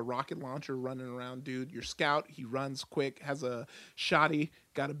kind of like a rocket launcher running around dude. Your scout, he runs quick, has a shotty,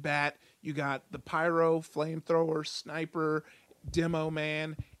 got a bat. You got the pyro, flamethrower, sniper, demo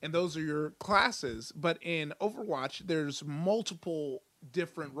man, and those are your classes. But in Overwatch, there's multiple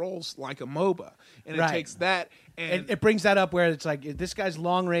different roles like a MOBA, and it takes that and it brings that up where it's like this guy's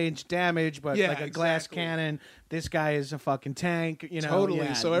long range damage, but Yeah, like a glass exactly. cannon. This guy is a fucking tank. You know, totally.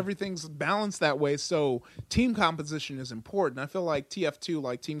 yeah. So everything's balanced that way. So team composition is important. I feel like TF2,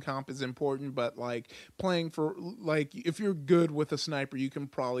 like team comp is important, but like playing for like if you're good with a sniper, you can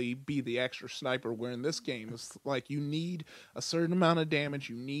probably be the extra sniper. Where in this game, it's like you need a certain amount of damage,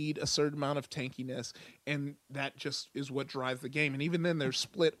 you need a certain amount of tankiness, and that just is what drives the game. And even then, they're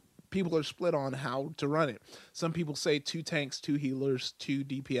split. People are split on how to run it. Some people say 2 tanks, 2 healers, 2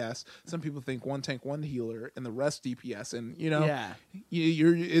 DPS. Some people think 1 tank, 1 healer, and the rest DPS. And you know,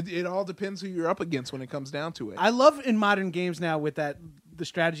 it all depends who you're up against when it comes down to it. I love in modern games now with that the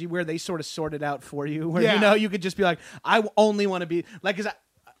strategy where they sort of sort it out for you. Where Yeah. you know you could just be like, I only want to be like, because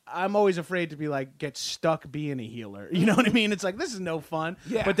I'm always afraid to be like get stuck being a healer. You know what I mean? It's like this is no fun.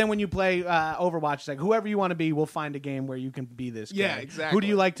 Yeah. But then when you play Overwatch, it's like whoever you want to be, we'll find a game where you can be this guy. Yeah, exactly. Who do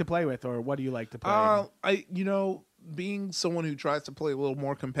you like to play with, or what do you like to play? Being someone who tries to play a little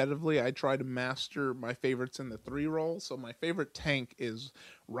more competitively, I try to master my favorites in the 3 roles. So my favorite tank is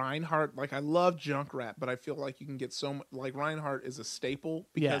Reinhardt. Like I love Junkrat, but I feel like you can get so much. Like Reinhardt is a staple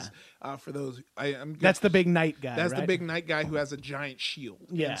because for those, That's the big knight guy. That's right? the big knight guy who has a giant shield.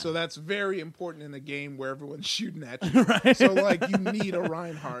 Yeah. And so that's very important in a game where everyone's shooting at you. Right. So like you need a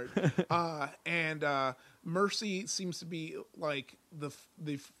Reinhardt. Mercy seems to be like the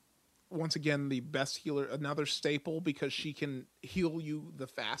once again the best healer, another staple because she can heal you the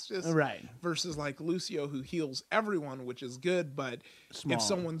fastest. Right. Versus like Lucio who heals everyone, which is good, but Small. if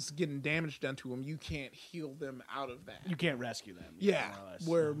someone's getting damage done to them, you can't heal them out of that. You can't rescue them. Yeah, more or less.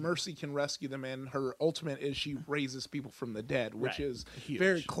 where Mercy can rescue them, and her ultimate is she raises people from the dead, which Right. is Huge.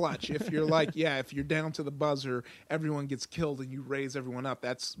 very clutch. If you're like, if you're down to the buzzer, everyone gets killed, and you raise everyone up.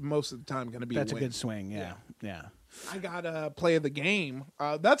 That's most of the time going to be That's a a win. good swing. Yeah. I got play of the game.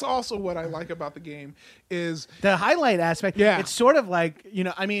 That's also what I like about the game is The highlight aspect. Yeah. It's sort of like,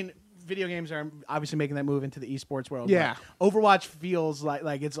 I mean, video games are obviously making that move into the esports world. Yeah. but Overwatch feels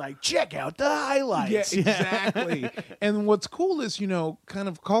like it's like, check out the highlights. yeah, exactly. And what's cool is, kind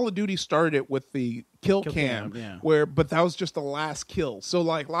of Call of Duty started it with the kill cam, yeah. but that was just the last kill. So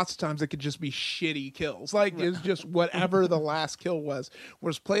like lots of times it could just be shitty kills. Like it's just whatever the last kill was.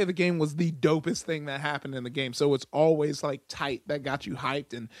 Whereas play of the game was the dopest thing that happened in the game. So it's always like tight, that got you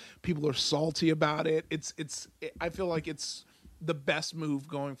hyped, and people are salty about it. I feel like it's the best move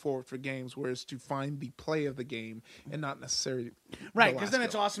going forward for games, whereas to find the play of the game and not necessarily Right, because then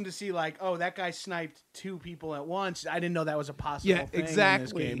it's awesome to see like, oh, that guy sniped 2 people at once. I didn't know that was a possible thing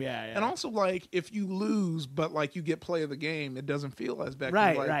exactly. in this game. Yeah. And also like if you lose but like you get play of the game, it doesn't feel as bad.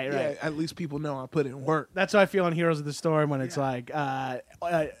 Right, like, right. Yeah, at least people know I put in work. That's how I feel on Heroes of the Storm when it's like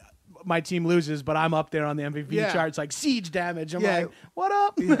my team loses, but I'm up there on the MVP Yeah. charts, like siege damage. I'm Yeah. like, what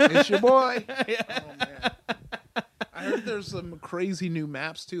up? It's your boy. Oh man. I heard there's some crazy new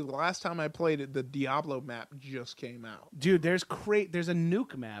maps too. The last time I played it, the Diablo map just came out. Dude, there's a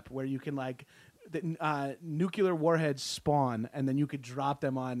nuke map where you can like the nuclear warheads spawn, and then you could drop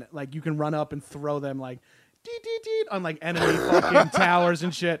them on, like you can run up and throw them like on like enemy fucking towers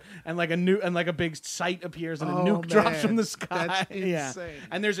and shit, and like a big sight appears and a nuke drops man. from the sky. That's Yeah. insane.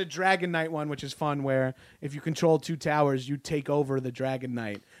 And there's a Dragon Knight one, which is fun, where if you control 2 towers, you take over the Dragon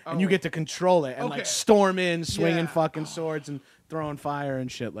Knight, and you get to control it and like Okay. storm in, swinging Yeah. fucking swords and throwing fire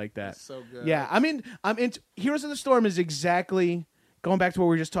and shit like that. That's so good. Yeah, I mean, Heroes of the Storm is exactly going back to what we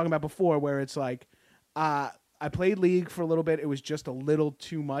were just talking about before, where it's like, I played League for a little bit. It was just a little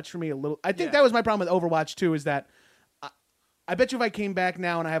too much for me. I think that was my problem with Overwatch too. Is that I bet you if I came back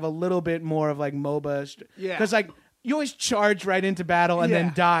now and I have a little bit more of like MOBA, because like you always charge right into battle and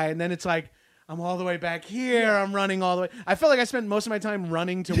then die, and then it's like I'm all the way back here. I'm running all the way. I felt like I spent most of my time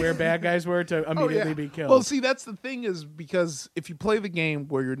running to where bad guys were to immediately be killed. Well, see, that's the thing is because if you play the game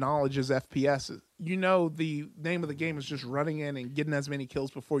where your knowledge is FPS, the name of the game is just running in and getting as many kills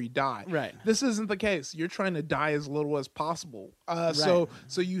before you die. Right. This isn't the case. You're trying to die as little as possible. So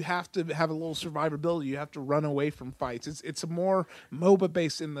you have to have a little survivability. You have to run away from fights. It's a more MOBA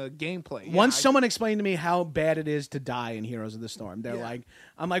based in the gameplay. Once someone explained to me how bad it is to die in Heroes of the Storm,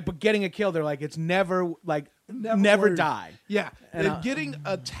 I'm like, but getting a kill, they're like, it's never never worry. die. Yeah, And getting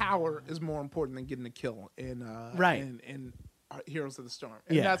a tower is more important than getting a kill in Right. in Heroes of the Storm.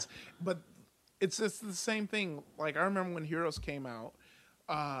 And it's just the same thing. Like, I remember when Heroes came out,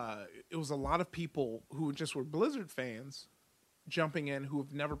 it was a lot of people who just were Blizzard fans jumping in who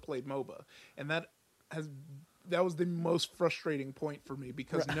have never played MOBA. And that was the most frustrating point for me,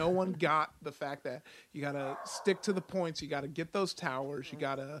 because no one got the fact that you gotta stick to the points, you gotta get those towers, you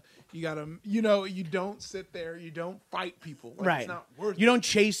gotta, you don't sit there, you don't fight people. Like, Right. It's not worth You don't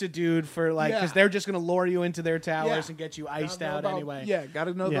chase a dude for like, because they're just going to lure you into their towers Yeah. and get you iced Gotta know out about- anyway. Yeah,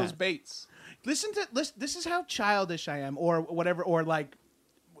 gotta know Yeah. those baits. Listen, this is how childish I am, or whatever, or like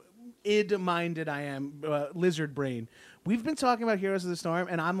id-minded I am, lizard brain. We've been talking about Heroes of the Storm,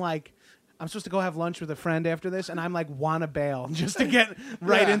 and I'm like, I'm supposed to go have lunch with a friend after this, and I'm like, wanna bail just to get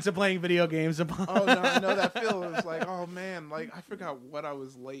right Yeah. into playing video games. Oh no, I know that feeling. It's like, oh man, like I forgot what I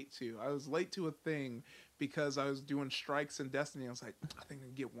was late to. I was late to a thing because I was doing strikes in Destiny. I was like, I think I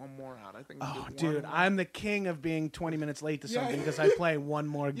can get one more out. I think. I can Oh, get dude, one more. I'm the king of being 20 minutes late to Yeah. something because I play one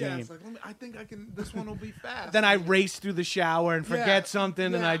more Yeah, game. it's like, I think I can. This one will be fast. Then I race through the shower and forget Yeah. something,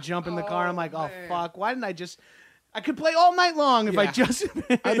 and Yeah. I jump in the car. I'm like, oh, man. fuck, why didn't I just... I could play all night long if I Yeah. just...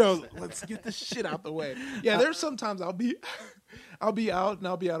 I know. Let's get this shit out the way. Yeah, there's sometimes I'll be out and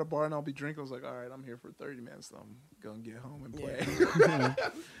I'll be at a bar and I'll be drinking. I was like, all right, I'm here for 30 minutes. So I'm gonna get home and play.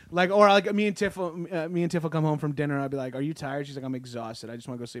 Like, or like me and Tiff will come home from dinner. And I'll be like, "Are you tired?" She's like, "I'm exhausted. I just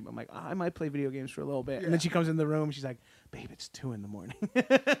want to go sleep." I'm like, I might play video games for a little bit. And then she comes in the room. She's like, "Babe, it's 2 a.m."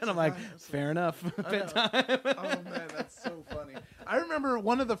 And I'm like, "Fair enough." Bedtime. Oh man, that's so funny. I remember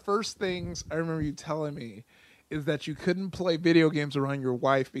one of the first things I remember you telling me is that you couldn't play video games around your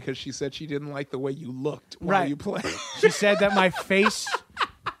wife because she said she didn't like the way you looked while Right. you played. She said that my face.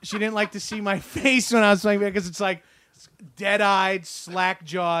 She didn't like to see my face when I was playing because it's like dead-eyed,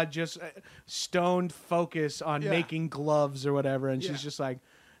 slack-jawed, just stoned focus on making gloves or whatever. And she's just like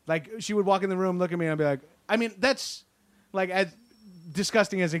she would walk in the room, look at me, and I'd be like, I mean, that's like as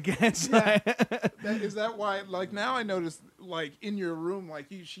disgusting as it gets. Yeah. Is that why? Like now, I notice like in your room, like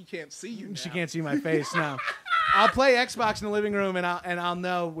she can't see you. Now. She can't see my face now. I'll play Xbox in the living room, and I'll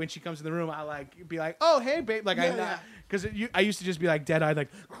know when she comes in the room. I'll like be like, "Oh, hey, babe!" Like because I used to just be like dead eyed, like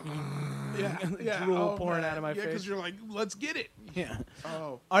drool pouring out of my Yeah, face. because you're like, let's get it. Yeah.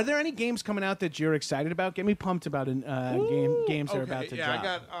 Oh, Are there any games coming out that you're excited about? Get me pumped about games that are about to drop.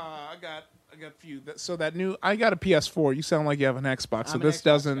 I got a few. So that new, I got a PS4. You sound like you have an Xbox. So I'm an this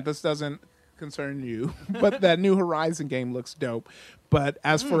Xbox this doesn't concern you. But that new Horizon game looks dope. But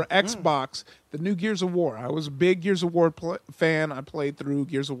as for Xbox, the new Gears of War, I was a big Gears of War fan. I played through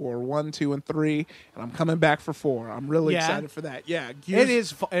Gears of War 1, 2, and 3, and I'm coming back for 4. I'm really excited for that. Yeah,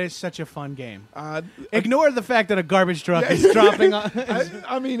 Gears, It is such a fun game. Uh, Ignore the fact that a garbage truck is dropping on.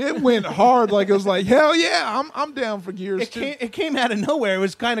 I mean, it went hard. Like it was like, hell yeah, I'm down for Gears. It came out of nowhere. It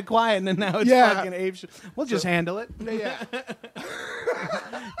was kind of quiet, and then now it's Yeah. fucking ape shit. We'll just handle it. Yeah.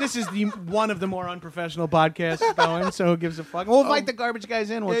 This is one of the more unprofessional podcasts going, so who gives a fuck? We'll invite the garbage guys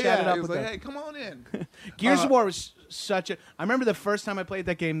in. We'll chat it up He was with like, them. hey, come on in. Gears of War was such a... I remember the first time I played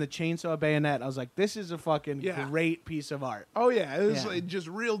that game, the Chainsaw Bayonet, I was like, this is a fucking great piece of art. Oh yeah, it was Yeah. like just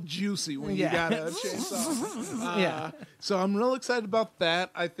real juicy when you Yeah. got a chainsaw. Yeah. So I'm real excited about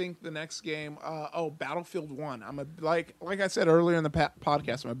that. I think the next game, Battlefield 1. I'm like I said earlier in the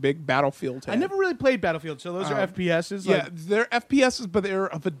podcast, I'm a big Battlefield fan. I never really played Battlefield, so those are FPSs? Yeah, they're FPSs, but they're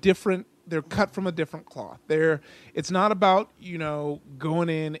of a different. They're cut from a different cloth. It's not about going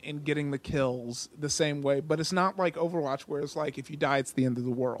in and getting the kills the same way, but it's not like Overwatch where it's like if you die, it's the end of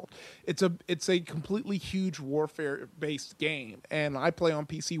the world. It's a completely huge warfare based game, and I play on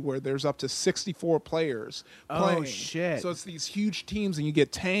PC where there's up to 64 players playing. Oh shit! So it's these huge teams, and you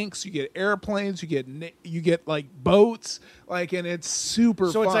get tanks, you get airplanes, you get like boats, and it's super.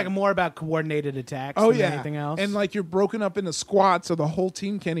 So fun. it's like more about coordinated attacks Oh than yeah, anything else. and like you're broken up into squads, so the whole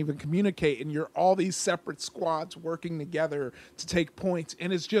team can't even communicate, and you're all these separate squads working together to take points.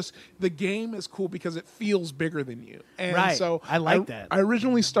 And it's just the game is cool because it feels bigger than you. And Right. so I like that. I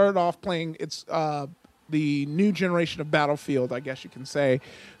originally started off playing the new generation of Battlefield, I guess you can say.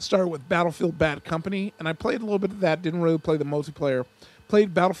 Started with Battlefield Bad Company, and I played a little bit of that. Didn't really play the multiplayer.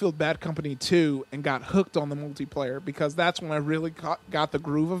 Played Battlefield Bad Company 2 and got hooked on the multiplayer because that's when I really got the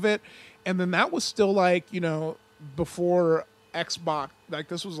groove of it. And then that was still before Xbox. Like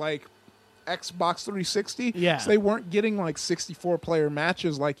this was like Xbox 360. Yeah. So they weren't getting like 64 player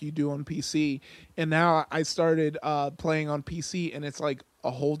matches like you do on PC. And now I started playing on PC, and it's like a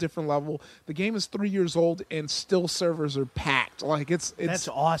whole different level. The game is 3 years old and still servers are packed. Like it's that's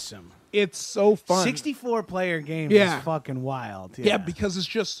awesome. It's so fun. 64-player game Yeah. is fucking wild. Yeah, because it's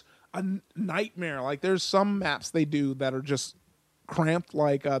just a nightmare. Like there's some maps they do that are just cramped.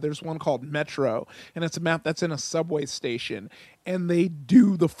 Like there's one called Metro, and it's a map that's in a subway station, and they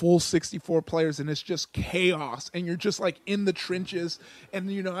do the full 64 players, and it's just chaos, and you're just like in the trenches,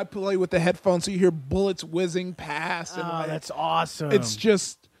 and you know, I play with the headphones so you hear bullets whizzing past, and like, that's awesome. it's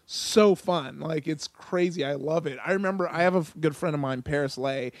just so fun. Like, it's crazy. I love it. I remember I have a good friend of mine, Paris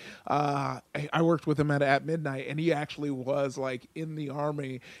Lay. I worked with him at midnight, and he actually was like in the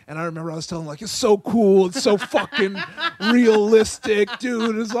army. And I remember I was telling him, like, it's so cool. It's so fucking realistic,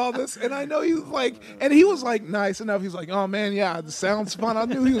 dude. It's all this. And I know he was like, and he was like nice enough. He's like, oh man, yeah, this sounds fun. I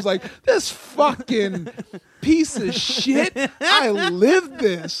knew he was like, this fucking piece of shit. I lived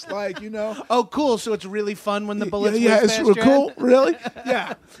this. Like, you know. Oh, cool. So it's really fun when the bullets whiz it's past real your cool. head? Really?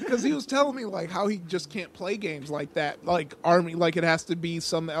 Yeah. Because he was telling me like how he just can't play games like that, like army, like it has to be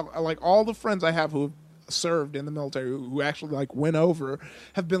some, like all the friends I have who have served in the military who actually like went over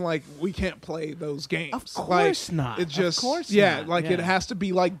have been like, we can't play those games. Of course like, not. It's just Of course yeah, not. like Yeah. it has to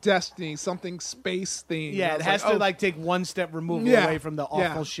be like Destiny, something space themed. Yeah, it has to like take one step removal Yeah. away from the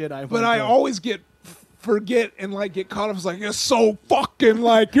awful shit I went But I through. always forget and like get caught up. It's like, it's so fucking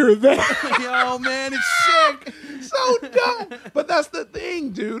like you're there. Yo, man, it's sick. So dumb. But that's the thing,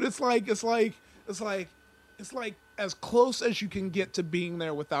 dude. It's like as close as you can get to being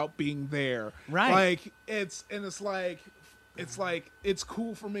there without being there. Right. Like it's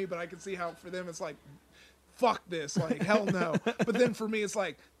cool for me, but I can see how for them it's like, fuck this, like hell no. But then for me it's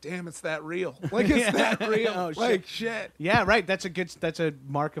like, damn, it's that real. Like it's that real. Oh, like shit. Yeah, right. That's a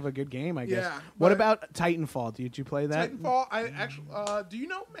mark of a good game, I guess. Yeah, What but- about Titanfall? Did you play that? Titanfall, I actually do you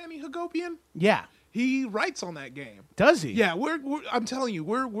know Manny Hagopian? Yeah. He writes on that game. Does he? Yeah, I'm telling you,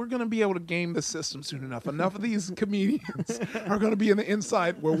 we're gonna be able to game the system soon enough. Enough of these comedians are gonna be in the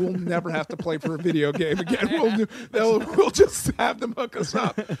inside where we'll never have to play for a video game again. We'll just have them hook us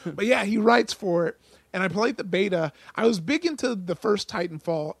up. But yeah, he writes for it, and I played the beta. I was big into the first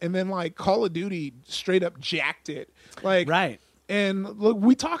Titanfall, and then like Call of Duty straight up jacked it. Like Right. And look,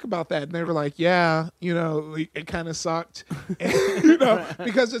 we talk about that, and they were like, "Yeah, you know, it kind of sucked, you know,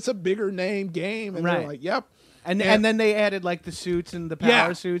 because it's a bigger name game." And Right. they're like, "Yep." And then they added like the suits and the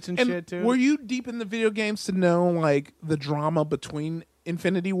power suits and shit too. Were you deep in the video games to know like the drama between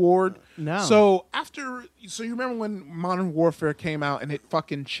Infinity Ward? No. So you remember when Modern Warfare came out and it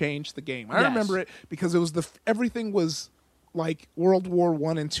fucking changed the game? I Yes. remember it because it was everything was like World War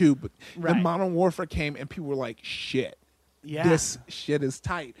I and II, but Right. then Modern Warfare came and people were like, "Shit." Yeah. This shit is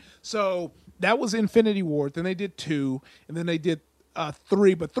tight. So that was Infinity Ward. Then they did 2, and then they did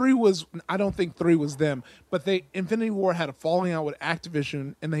 3. But 3 was, I don't think 3 was them. But Infinity Ward had a falling out with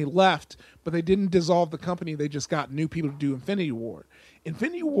Activision, and they left. But they didn't dissolve the company. They just got new people to do Infinity Ward.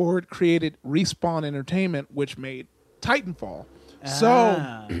 Infinity Ward created Respawn Entertainment, which made Titanfall.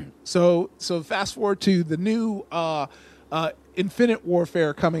 So fast forward to the new Infinite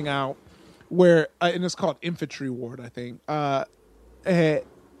Warfare coming out, where and it's called Infantry Ward, I think,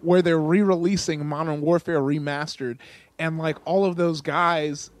 where they're re-releasing Modern Warfare Remastered, and like all of those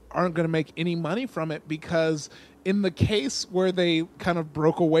guys aren't going to make any money from it because in the case where they kind of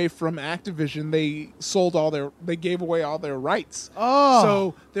broke away from Activision, they gave away all their rights. Oh.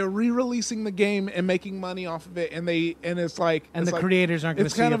 So they're re-releasing the game and making money off of it, and it's like, And it's the like, creators aren't gonna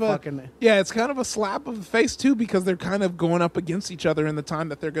it's see kind a of fucking- yeah, it's kind of a slap of the face too because they're kind of going up against each other in the time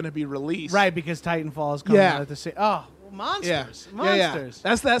that they're going to be released. Right, because Titanfall is coming Yeah. out at the same. Oh, monsters! Yeah. Monsters!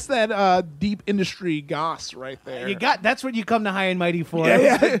 That's that deep industry goss right there. That's what you come to High and Mighty for. Yeah,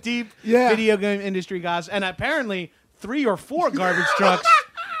 yeah. The deep Yeah. video game industry goss, and apparently 3 or 4 garbage trucks.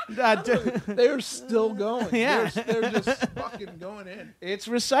 They're still going. Yeah. They're just fucking going in. It's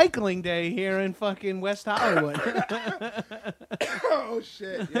recycling day here in fucking West Hollywood. Oh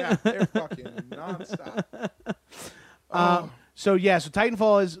shit! Yeah, they're fucking nonstop. So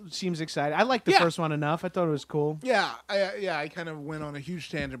Titanfall seems exciting. I liked the Yeah. first one enough. I thought it was cool. Yeah, I kind of went on a huge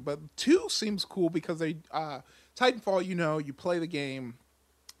tangent, but 2 seems cool because they Titanfall. You know, you play the game,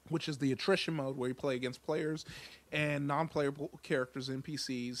 which is the attrition mode where you play against players and non-playable characters,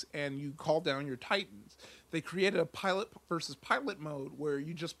 NPCs, and you call down your Titans. They created a pilot versus pilot mode where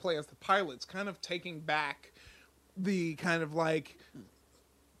you just play as the pilots, kind of taking back the kind of like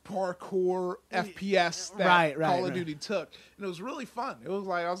parkour FPS that Call of Duty took, and it was really fun. It was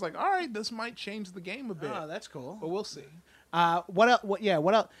like I was like, all right, this might change the game a bit. Oh, that's cool. But we'll see. What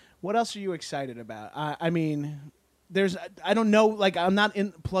else? What else are you excited about? I mean, I don't know. Like, I'm not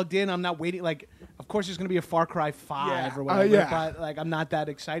plugged in. I'm not waiting. Like, of course, there's going to be a Far Cry 5 or whatever. yeah. But like, I'm not that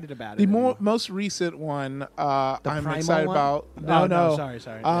excited about The it. anymore. most recent one I'm Primal excited one? about. Oh, No,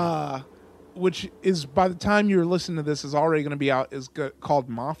 sorry. Which is by the time you're listening to this is already going to be out. Is called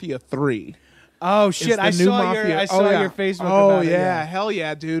Mafia 3. Oh is shit! the I new saw Mafia. your Facebook. Oh about it, yeah, hell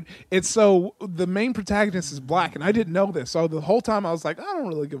yeah, dude! It's so the main protagonist is black, and I didn't know this. So the whole time I was like, I don't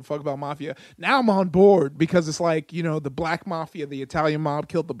really give a fuck about Mafia. Now I'm on board because it's like, you know, the black mafia, the Italian mob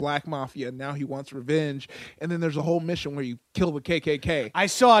killed the black mafia, and now he wants revenge. And then there's a whole mission where you kill the KKK. I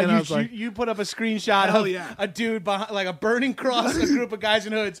saw And you. I was like, You put up a screenshot hell of yeah. a dude behind, like a burning cross, a group of guys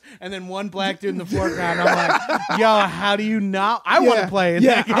in hoods, and then one black dude in the foreground. I'm like, yo, how do you not? I want to play it.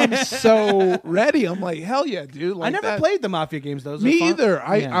 Yeah, I'm so ready. I'm like, hell yeah, dude! Like I never played the Mafia games. Those Me are fun.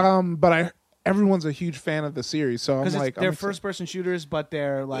 either. But everyone's a huge fan of the series, so I'm like, they're first-person shooters, but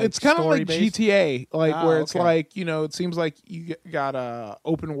they're like it's kind of like story-based. GTA, like where it's okay. like, you know, it seems like you got a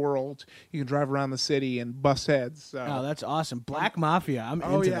open world. You can drive around the city and bust heads. So. Oh, that's awesome! Black Mafia. I'm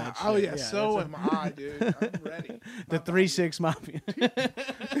Oh into yeah, that. Shit. oh yeah. So that's am I, dude. I'm ready. the 3-6 Mafia.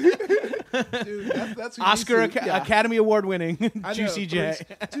 Dude, that's who Oscar you see. Yeah. Academy Award winning I know, Juicy J.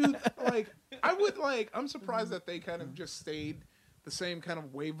 dude. Like I'm surprised that they kind of just stayed the same kind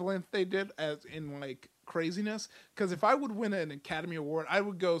of wavelength they did as in like craziness. Because if I would win an Academy Award, I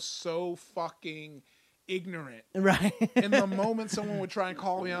would go so fucking ignorant. Right. In the moment someone would try and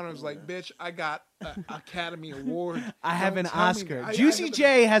call me out, I was like, "Bitch, I got an Academy Award. I have Don't an tell me Oscar. that. Juicy I have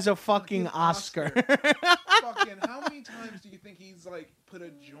J has a fucking Oscar. Fucking, how many times do you think he's like put a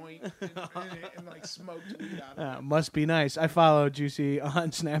joint in it and like smoked weed out of it? Must be nice. I follow Juicy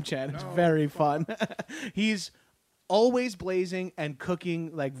on Snapchat. It's very fun. He's always blazing and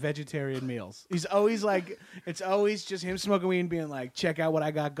cooking like vegetarian meals. He's always like, it's always just him smoking weed and being like, check out what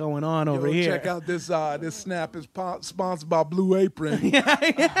I got going on over here. Check out this. This snap is sponsored by Blue Apron.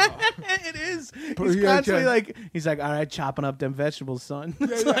 It is. He's constantly like, he's like, all right, chopping up them vegetables, son.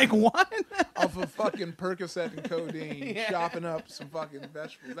 It's like, what? Off of fucking Percocet and codeine, chopping up some fucking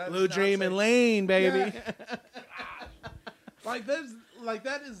vegetables. That Blue Dream and Lane, baby. Yeah. Like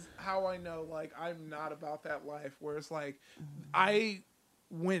that is how I know like I'm not about that life where it's like I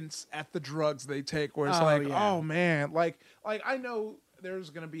wince at the drugs they take where it's oh man, like I know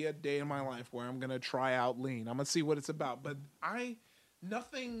there's gonna be a day in my life where I'm gonna try out lean. I'm gonna see what it's about, but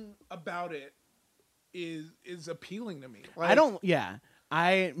nothing about it is appealing to me. Like,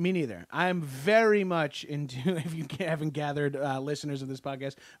 Me neither. I'm very much into, if you haven't gathered listeners of this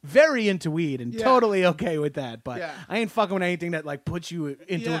podcast, very into weed and totally okay with that. But I ain't fucking with anything that like puts you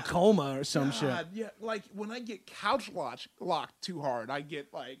into a coma or some shit. Yeah, like when I get couch locked too hard, I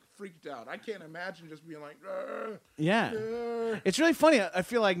get like freaked out. I can't imagine just being like, It's really funny. I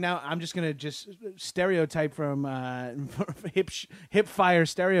feel like now I'm just gonna stereotype from hip fire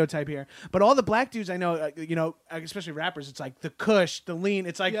stereotype here. But all the black dudes I know, especially rappers, it's like the Kush, the lean.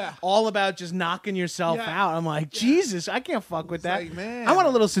 It's like all about just knocking yourself out. I'm like, Jesus, I can't fuck with that. Like, man. I want a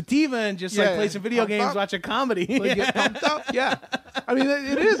little sativa and just like play some video games, watch a comedy. Like, get pumped up. Yeah. I mean,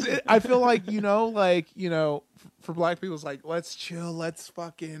 it is. I feel like, for black people, it's like, let's chill. Let's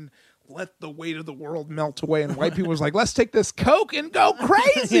fucking let the weight of the world melt away. And white people was like, let's take this Coke and go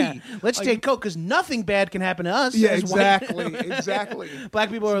crazy. Let's take Coke because nothing bad can happen to us. Yeah, as exactly. white. Exactly. Black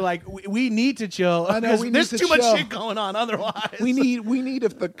people are like, we need to chill. I know, we need there's to too much chill. shit going on otherwise. We need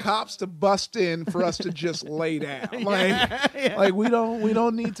if the cops to bust in for us to just lay down. Like, like we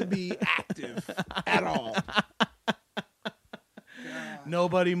don't need to be active at all.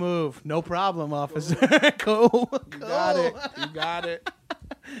 Nobody move. No problem, officer. Cool. You got it. You got it.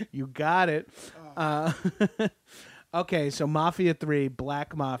 You got it. Okay, so Mafia 3,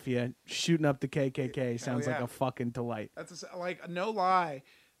 Black Mafia, shooting up the KKK sounds like a fucking delight. That's like no lie.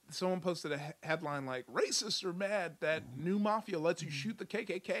 Someone posted a headline like "Racists are mad that new Mafia lets you shoot the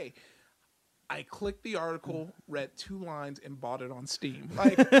KKK." I clicked the article, read 2 lines, and bought it on Steam.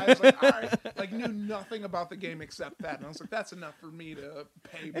 Like I was like, all right, like knew nothing about the game except that, and I was like, that's enough for me to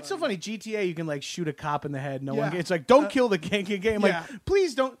pay money. It's so funny. GTA, you can like shoot a cop in the head. No one. It's like, don't kill the KKK. I'm like,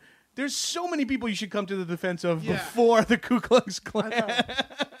 please don't. There's so many people you should come to the defense of before the Ku Klux Klan.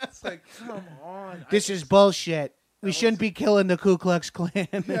 It's like, come on. This is bullshit. We shouldn't be killing the Ku Klux Klan.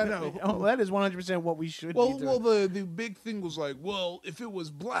 Yeah, no. Oh, that is 100% what we should be doing. Well, the big thing was like, well, if it was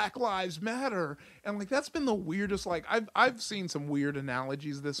Black Lives Matter, and like that's been the weirdest. Like I've seen some weird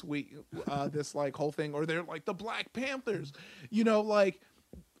analogies this week, this like whole thing, or they're like the Black Panthers,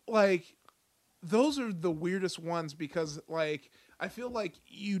 like those are the weirdest ones because like. I feel like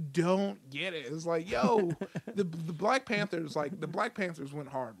you don't get it. It's like, yo, the Black Panthers, like the Black Panthers went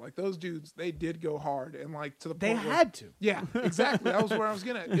hard. Like those dudes, they did go hard, and like to the they point had to. Yeah, exactly. That was where I was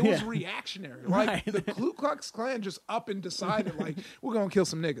gonna. It was reactionary. Like the Ku Klux Klan just up and decided, like we're gonna kill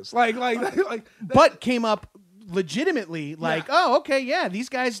some niggas. Like. But came up legitimately like, oh, okay, yeah, these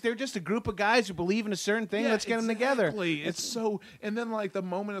guys, they're just a group of guys who believe in a certain thing. Let's get them together. It's so, and then like the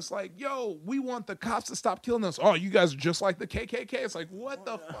moment it's like, yo, we want the cops to stop killing us. Oh, you guys are just like the KKK. It's like, what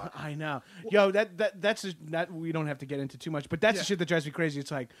the fuck? I know. Yo, that's that we don't have to get into too much, but that's the shit that drives me crazy.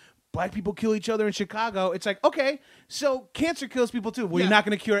 It's like, black people kill each other in Chicago. It's like, okay, so cancer kills people too. Well, you're not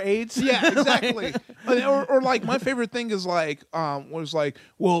going to cure AIDS? Yeah, exactly. or like my favorite thing is like, was like,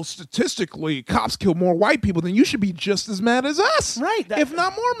 well, statistically, cops kill more white people, then you should be just as mad as us, right? If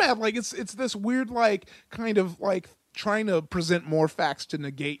not more mad. Like it's this weird like kind of like trying to present more facts to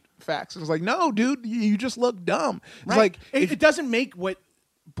negate facts. It's like, no, dude, you just look dumb. It's right. like it doesn't make what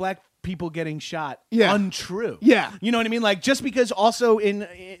black people getting shot untrue. Yeah, you know what I mean? Like, just because also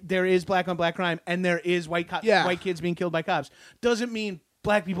there is black on black crime and there is white kids being killed by cops doesn't mean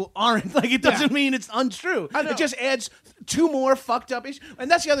black people aren't. Like, it doesn't mean it's untrue. It just adds two more fucked up issues.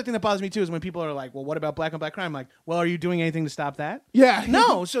 And that's the other thing that bothers me too, is when people are like, well, what about black on black crime? Like, well, are you doing anything to stop that? Yeah.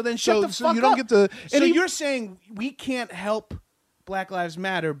 No. So then shut the fuck up. You don't get to. So you're saying we can't help Black Lives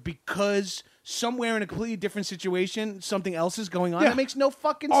Matter because somewhere in a completely different situation, something else is going on? That makes no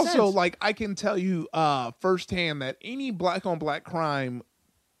fucking sense. Also, like, I can tell you firsthand that any black on black crime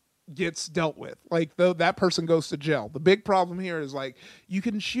gets dealt with. Like, though that person goes to jail. The big problem here is like, you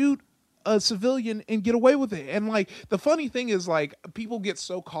can shoot a civilian and get away with it. And like, the funny thing is like, people get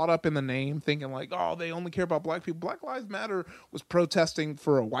so caught up in the name thinking like, oh, they only care about black people. Black Lives Matter was protesting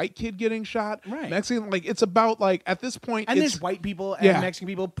for a white kid getting shot. Right. Mexican, like, it's about like, at this point, and there's white people and Mexican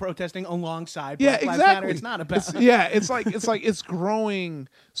people protesting alongside Black Lives Matter. It's not about it's growing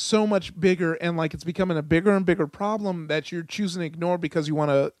so much bigger, and like it's becoming a bigger and bigger problem that you're choosing to ignore because you want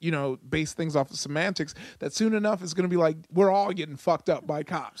to, you know, base things off of semantics, that soon enough is going to be like, we're all getting fucked up by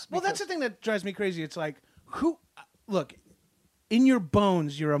cops. Well, that's the thing that drives me crazy. It's like, look, in your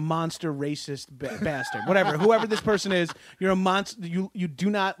bones, you're a monster racist bastard. Whoever this person is, you're a monster. You do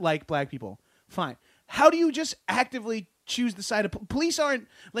not like black people. Fine. How do you just actively choose the side of police? Aren't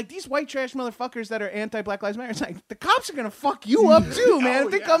like these white trash motherfuckers that are anti-Black Lives Matter. It's like the cops are gonna fuck you up too, man.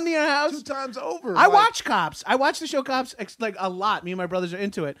 If they come to your house 2 times over. I watch Cops. I watch the show Cops like a lot. Me and my brothers are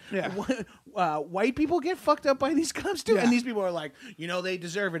into it. Yeah. White people get fucked up by these cops too, and these people are like, you know, they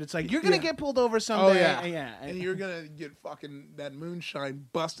deserve it. It's like you're gonna get pulled over someday. And you're gonna get fucking that moonshine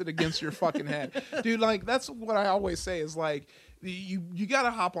busted against your fucking head, dude. Like that's what I always say is like, you got to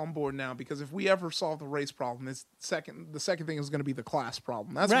hop on board now, because if we ever solve the race problem, the second thing is going to be the class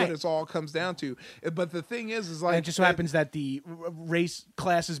problem. That's what it all comes down to. But the thing is like, and it just so happens that the race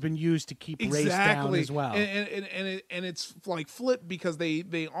class has been used to keep race down as well. And it's like flipped, because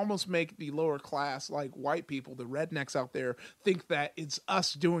they almost make the lower class, like white people, the rednecks out there, think that it's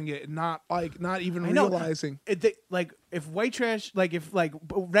us doing it, not even realizing. Like if white trash, like if like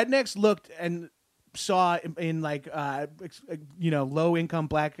rednecks looked and saw in like low income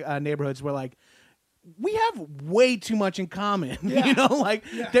black neighborhoods where like we have way too much in common. You know, like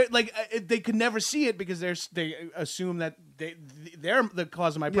they're like they could never see it because they assume that they're the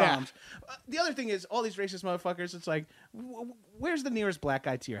cause of my problems. The other thing is all these racist motherfuckers. It's like, where's the nearest black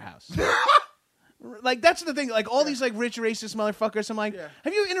guy to your house? Like that's the thing. Like all these like rich racist motherfuckers. I'm like,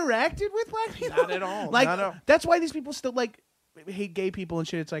 have you interacted with black people? Not at all. Like not at all. That's why these people still like hate gay people and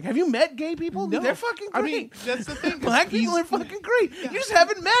shit. It's like, have you met gay people? No. They're fucking great. I mean, that's the thing. Black people are fucking great. You just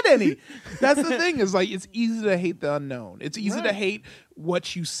haven't met any. That's the thing, is like, it's easy to hate the unknown. It's easy to hate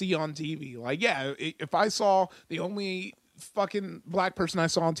what you see on TV. Like, if I saw the only fucking black person I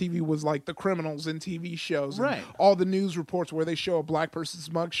saw on TV was like the criminals in TV shows, and all the news reports where they show a black person's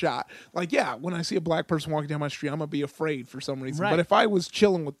mugshot. Like, when I see a black person walking down my street, I'm gonna be afraid for some reason. But if I was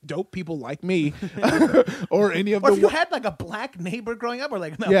chilling with dope people like me, or any of or if you had like a black neighbor growing up, or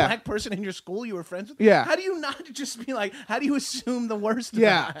like a black person in your school you were friends with, how do you not just be like, how do you assume the worst?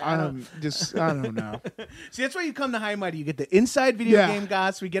 I don't know. See, that's why you come to High and Mighty. You get the inside video game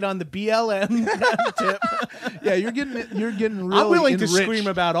goss. We get on the BLM tip. You're getting really I'm willing enriched. to scream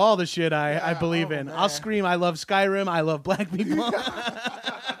about all the shit I believe in. Man. I'll scream, I love Skyrim, I love black people.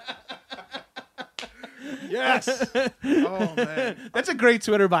 Yes. Oh, man. That's a great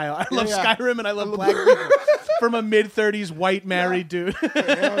Twitter bio. I love Skyrim and I love black people. From a mid-30s white married dude.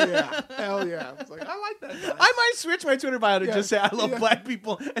 Hell yeah. Hell yeah. It's like, I like that guy. I might switch my Twitter bio to just say I love black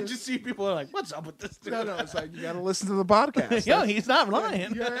people, and just see people are like, what's up with this dude? No, it's like, you got to listen to the podcast. Yo, he's not lying.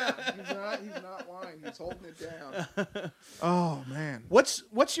 He's not lying. He's holding it down. Oh, man. What's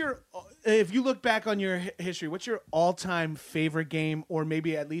your, if you look back on your history, what's your all-time favorite game, or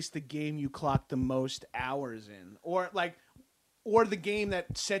maybe at least the game you clocked the most hours in? Or the game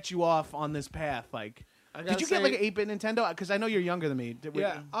that set you off on this path, like... Did you get like an 8-bit Nintendo? Because I know you're younger than me.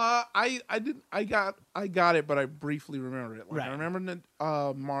 I didn't. I got it, but I briefly remember it. Like, Right. I remember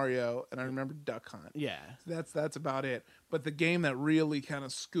Mario, and I remember Duck Hunt. Yeah. That's about it. But the game that really kind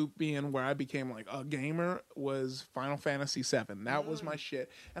of scooped me in, where I became like a gamer, was Final Fantasy VII. That was my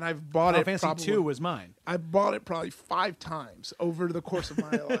shit, and I've bought Final it. Fantasy 2 was mine. I bought it probably 5 times over the course of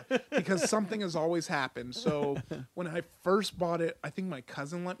my life because something has always happened. So when I first bought it, I think my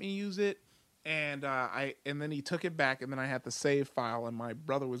cousin let me use it. And then he took it back, and then I had the save file, and my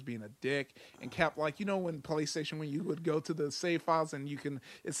brother was being a dick and kept like, you know, when PlayStation, when you would go to the save files and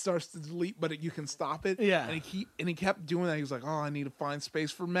it starts to delete, but you can stop it. Yeah. And he kept doing that. He was like, oh, I need to find space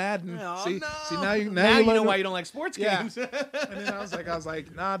for Madden. Oh, see, no. see now you know why you don't like sports games. And then I was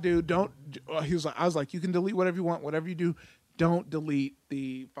like, nah, dude, don't. I was like, you can delete whatever you want, whatever you do. Don't delete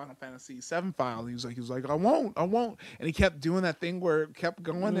the Final Fantasy VII file. He was like, I won't. And he kept doing that thing where it kept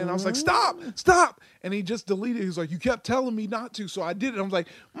going, and I was like, stop. And he just deleted it. He was like, you kept telling me not to, so I did it. I was like,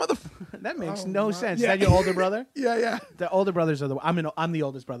 motherfucker. That makes no sense. Yeah. Is that your older brother? Yeah. The older brothers are I'm the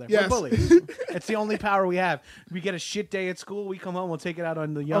oldest brother. Yes. We're bullies. It's the only power we have. We get a shit day at school. We come home. We'll take it out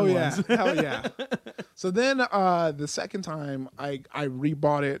on the young ones. Hell yeah. So then the second time I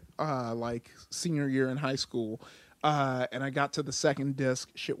rebought it like senior year in high school. And I got to the second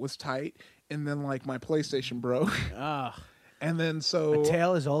disc, shit was tight, and then like my PlayStation broke. And then A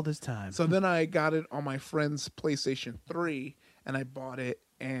tale as old as time. So then I got it on my friend's PlayStation 3, and I bought it,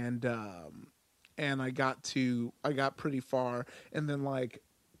 and I got pretty far, and then like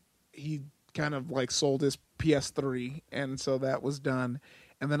he kind of like sold his PS3, and so that was done.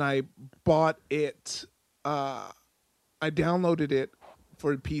 And then I bought it, I downloaded it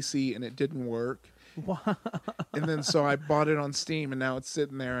for a PC, and it didn't work. And then so I bought it on Steam, and now it's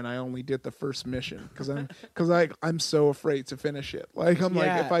sitting there, and I only did the first mission because I'm so afraid to finish it. Like I'm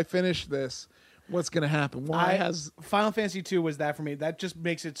like, if I finish this, what's gonna happen? Final Fantasy 2 was that for me. That just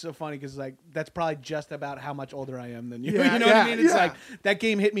makes it so funny because like that's probably just about how much older I am than you. Yeah, you know what I yeah, mean? It's yeah. like that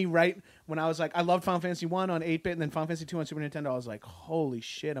game hit me right when I was like, I loved Final Fantasy 1 on 8-bit, and then Final Fantasy 2 on Super Nintendo. I was like, holy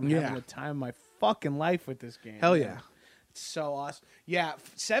shit, I'm having the time of my fucking life with this game. Hell man. yeah. It's so awesome. Yeah,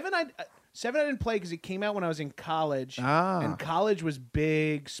 7 I didn't play because it came out when I was in college, and college was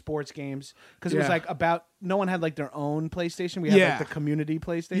big sports games because it was like about no one had like their own PlayStation. We had like the community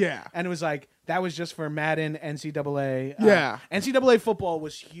PlayStation, and it was like that was just for Madden, NCAA. NCAA football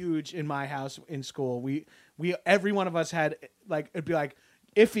was huge in my house in school. We every one of us had like it'd be like.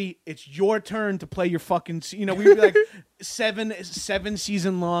 Iffy, it's your turn to play your fucking. You know, we would be like seven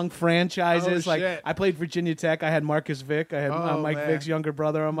season long franchises. Oh, like shit. I played Virginia Tech. I had Marcus Vick. I had Mike man. Vick's younger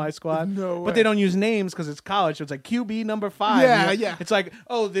brother on my squad. No but way. they don't use names because it's college. So it's like QB number 5. Yeah, you know? yeah. It's like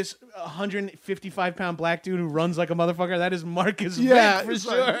this 155-pound black dude who runs like a motherfucker. That is Marcus Yeah, Vick for it's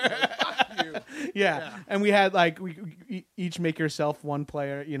sure. like, fuck you. Yeah, and we had like we each make yourself one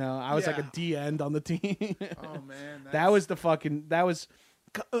player. You know, I was like a D end on the team. Oh man, That was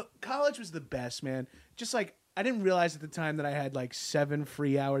college was the best, man. Just like I didn't realize at the time that I had like 7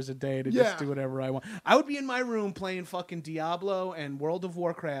 free hours a day to just do whatever I want. I would be in my room playing fucking Diablo and World of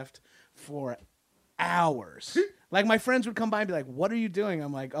Warcraft for hours. Like my friends would come by and be like, "What are you doing?"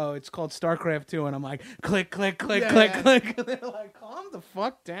 I'm like, "Oh, it's called StarCraft 2." And I'm like, "Click, click, click, click, click." And they're like, "Calm the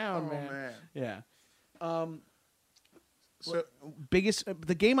fuck down, man." Yeah. So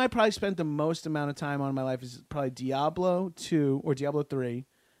the game I probably spent the most amount of time on in my life is probably Diablo 2 or Diablo 3.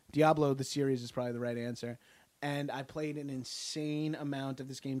 Diablo, the series, is probably the right answer. And I played an insane amount of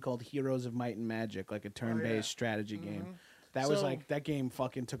this game called Heroes of Might and Magic, like a turn-based strategy game. That was like that game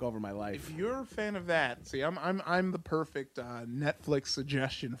fucking took over my life. If you're a fan of that, see, I'm the perfect Netflix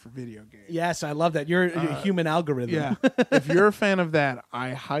suggestion for video games. Yes, I love that. You're a human algorithm. Yeah. If you're a fan of that,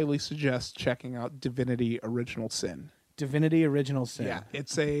 I highly suggest checking out Divinity: Original Sin. Divinity: Original Sin. Yeah,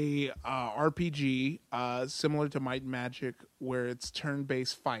 it's a RPG similar to Might and Magic, where it's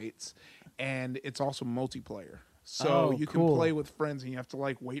turn-based fights, and it's also multiplayer. So you can play with friends, and you have to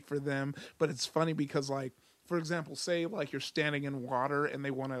like wait for them. But it's funny because like, for example, say like you're standing in water and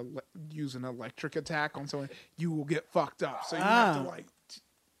they want to use an electric attack on someone, you will get fucked up. So you have to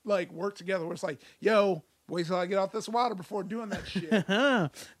like work together. Where it's like, yo, wait till I get out this water before doing that shit.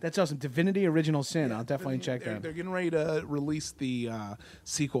 That's awesome. Divinity: Original Sin. I'll definitely check that. They're getting ready to release the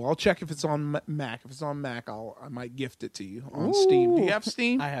sequel. I'll check if it's on Mac. If it's on Mac, I might gift it to you on Steam. Do you have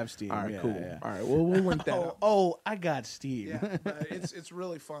Steam? I have Steam. All right, cool. Yeah. All right, we'll link that up. Oh, I got Steam. Yeah, it's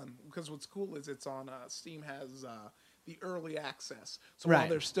really fun because what's cool is it's on Steam has the early access. So while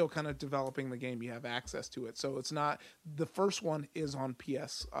they're still kind of developing the game, you have access to it. So it's not the first one is on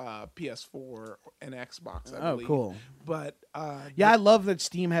PS4 and Xbox. I believe. Cool. But Yeah, I love that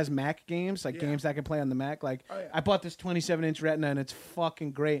Steam has Mac games, like games that I can play on the Mac. Like, I bought this 27-inch Retina, and it's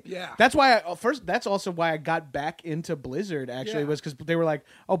fucking great. Yeah. That's why that's also why I got back into Blizzard, actually, was because they were like,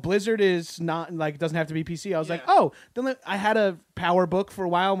 oh, Blizzard is not, like, doesn't have to be PC. I was like, oh, then I had a Power Book for a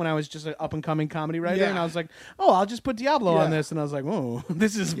while when I was just an up-and-coming comedy writer, and I was like, oh, I'll just put Diablo on this. And I was like, whoa,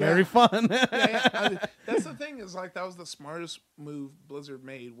 this is very fun. That's the thing is, like, that was the smartest move Blizzard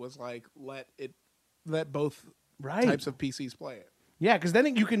made, was, like, let both types of PCs play it. Yeah, because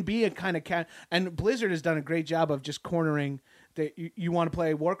then you can be a kind of and Blizzard has done a great job of just cornering that you want to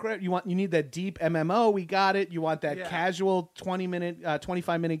play Warcraft. You need that deep MMO. We got it. You want that casual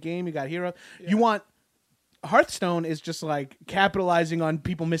 25-minute game. You got Hero. Yeah. You want Hearthstone is just like capitalizing on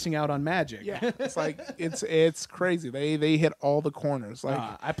people missing out on Magic. Yeah, it's like it's crazy. They hit all the corners. Like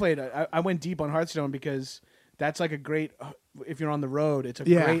I went deep on Hearthstone because that's like a great. If you're on the road, it's a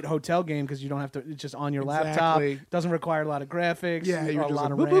great hotel game because you don't have to. It's just on your laptop. Doesn't require a lot of graphics. Yeah, you're a just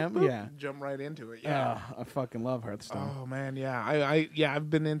lot of boop, RAM. boop, boop, yeah, jump right into it. Yeah, I fucking love Hearthstone. Oh man, yeah. I've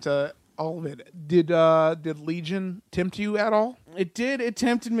been into all of it. Did Legion tempt you at all? It did. It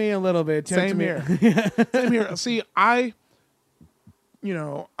tempted me a little bit. Same here. Same here. See, I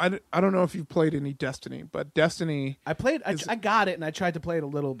don't know if you've played any Destiny, but Destiny... I played... I got it, and I tried to play it a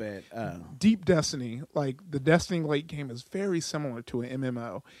little bit. Deep Destiny, like the Destiny late game, is very similar to an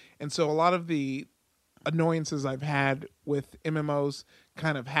MMO. And so a lot of the annoyances I've had with MMOs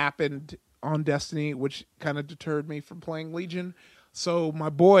kind of happened on Destiny, which kind of deterred me from playing Legion. So my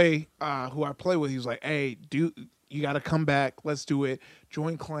boy, who I play with, he was like, hey, dude, you got to come back. Let's do it.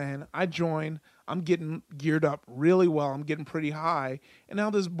 Join clan. I join. I'm getting geared up really well. I'm getting pretty high. And now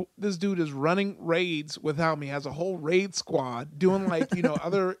this dude is running raids without me, has a whole raid squad doing like,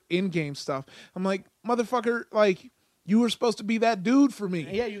 other in-game stuff. I'm like, motherfucker, like, you were supposed to be that dude for me.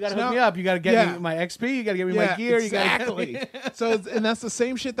 Yeah, you got to hook me up. You got to get me my XP. You got to give me my gear. Exactly. And that's the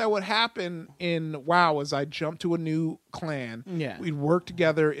same shit that would happen in WoW as I jump to a new clan. Yeah. We'd work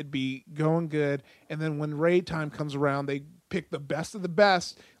together. It'd be going good. And then when raid time comes around, they pick the best of the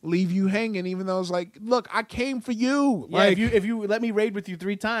best, leave you hanging, even though it's like, look, I came for you. Yeah, like, if you let me raid with you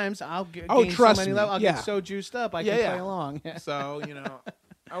 3 times, I'll gain trust so many me. levels. I'll get so juiced up I can play along. So,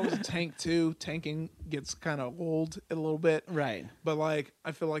 I was a tank too. Tanking gets kind of old a little bit. Right. But like,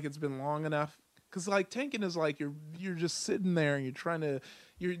 I feel like it's been long enough. Because like tanking is like you're just sitting there and you're trying to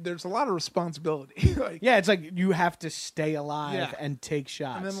there's a lot of responsibility. Like, yeah, it's like you have to stay alive and take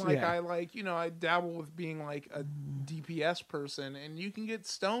shots. And then I dabble with being like a DPS person, and you can get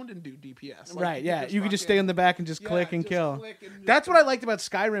stoned and do DPS. Like, right, yeah. You can just stay in the back and just click and kill. That's what I liked about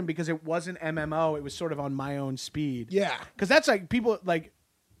Skyrim, because it wasn't MMO, it was sort of on my own speed. Yeah. Because that's like people like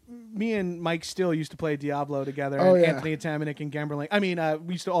me and Mike Still used to play Diablo together, and Anthony Atamanik and Gamberling. I mean,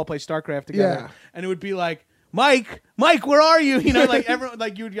 we used to all play StarCraft together, and it would be like, Mike, where are you? Like everyone,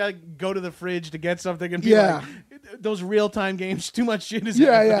 like you would like go to the fridge to get something and be like, those real time games, too much shit is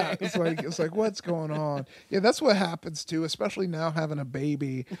happening. It's like what's going on? Yeah, that's what happens too, especially now having a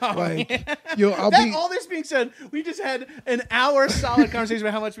baby. All this being said, we just had an hour solid conversation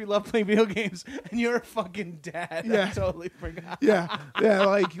about how much we love playing video games, and you're a fucking dad. Yeah. I totally forgot. Yeah,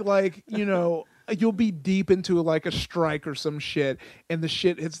 like you'll be deep into like a strike or some shit, and the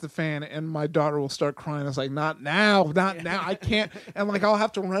shit hits the fan, and my daughter will start crying. It's like, not now, I can't. And like I'll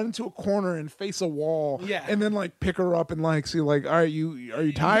have to run into a corner and face a wall, and then like pick her up and like see like, are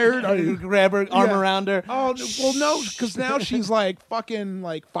you tired? Are you grab her arm around her? Oh well, no, because now she's like fucking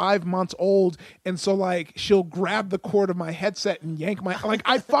like 5 months old, and so like she'll grab the cord of my headset and yank my like.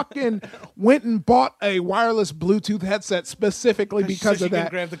 I fucking went and bought a wireless Bluetooth headset specifically because of that.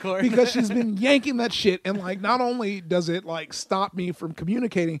 Grab the cord. Because she's been yanking that shit, and like not only does it like stop me from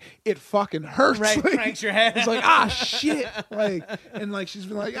communicating, it fucking hurts. Right, like, cranks your head. It's like shit. Like, and like she's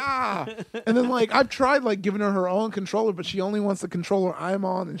been like and then like I've tried like giving her own controller, but she only wants the controller I'm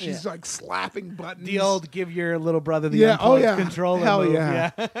on, and she's like slapping buttons. The old give your little brother the unplugged controller. Hell move.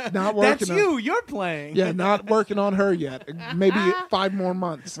 yeah. Not working. That's you're playing. Yeah, not working on her yet. Maybe 5 more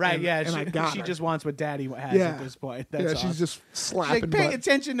months. Right. And, yeah. and she just wants what Daddy has at this point. That's awesome. She's just slapping. She's like, pay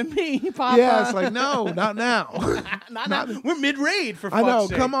attention to me, Papa. Yeah, it's like, no, not now. not now. We're mid-raid, for fuck's sake. I know,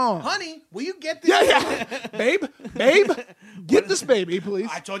 sake. come on. Honey, will you get this? Yeah. babe, get this baby, please.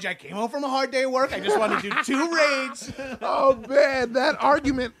 I told you I came home from a hard day of work. I just want to do 2 raids. Oh, man, that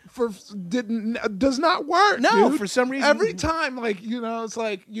argument does not work. No, dude. for some reason. Every time, like, it's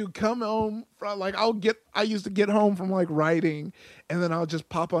like you come home from, like, I used to get home from, like, writing, and then I'll just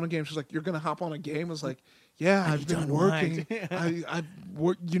pop on a game. She's like, you're going to hop on a game? I was like, yeah, I've been working. I've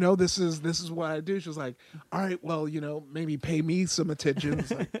worked, this is what I do. She was like, all right, well, maybe pay me some attention.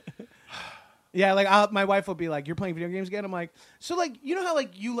 It's like, Yeah, like my wife will be like, "You're playing video games again?" I'm like, "So like, you know how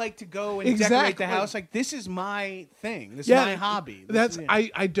like you like to go and decorate the house? Like this is my thing. This is my hobby.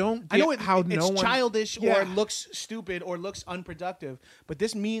 I don't get I know how it's childish Yeah. or looks stupid or looks unproductive, but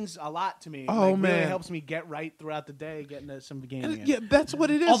this means a lot to me. Oh, like, man. really helps me get right throughout the day, getting to some gaming. Yeah, that's what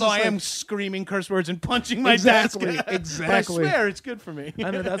it is. Although It's I am screaming curse words and punching my desk. But I swear it's good for me.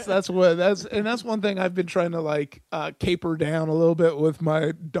 I know that's one thing I've been trying to like caper down a little bit with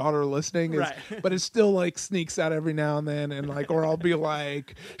my daughter listening, Right. but it still like sneaks out every now and then, and like, or I'll be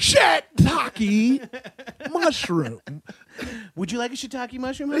like, shiitake mushroom. Would you like a shiitake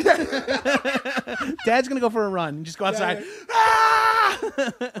mushroom? Dad's gonna go for a run and just go outside.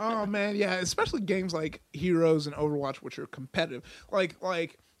 Oh man, yeah, especially games like Heroes and Overwatch, which are competitive. Like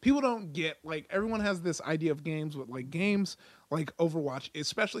people don't get, like, everyone has this idea of games with like games like Overwatch,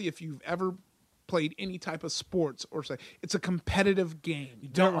 especially if you've ever played any type of sports or say it's a competitive game.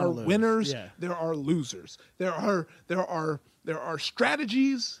 There are winners, there are losers. There are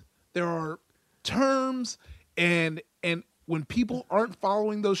strategies, there are terms, and when people aren't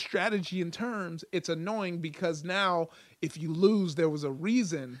following those strategy and terms, it's annoying because now if you lose, there was a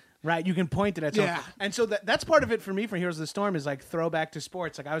reason. Right, you can point it at someone. Yeah. And so that's part of it for me for Heroes of the Storm is like throwback to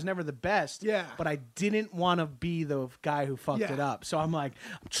sports. Like I was never the best, but I didn't want to be the guy who fucked it up. So I'm like,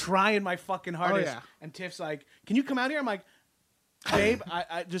 I'm trying my fucking hardest. And Tiff's like, can you come out here? I'm like, babe,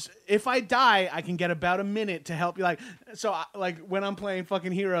 I just, if I die, I can get about a minute to help you. Like, so like when I'm playing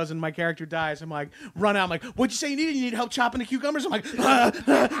fucking Heroes and my character dies, I'm like, run out. I'm like, what'd you say you needed? You need help chopping the cucumbers? I'm like,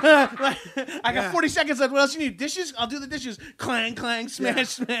 I got 40 seconds left. What else you need? Dishes? I'll do the dishes. Clang, clang, smash,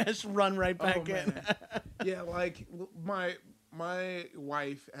 smash, run right back in. Yeah, like my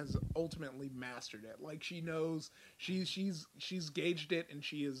wife has ultimately mastered it. Like she knows she's gauged it, and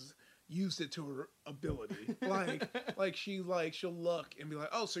she is used it to her ability. She'll look and be like,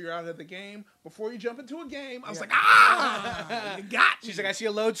 "Oh, so you're out of the game before you jump into a game." I was like, you got me. She's like, "I see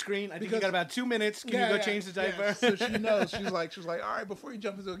a load screen. I think you got about 2 minutes. Can you go change the diaper?" Yeah. So she knows. She's like, "All right, before you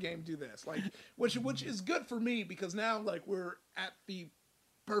jump into a game, do this." Like, which is good for me because now like we're at the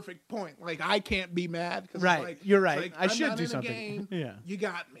perfect point. Like I can't be mad because you're right. Like, I should do something. Game, you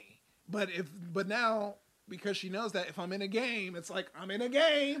got me. But now, because she knows that if I'm in a game, it's like I'm in a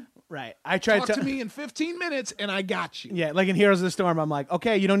game. Right. I tried to me in 15 minutes, and I got you. Yeah, like in Heroes of the Storm, I'm like,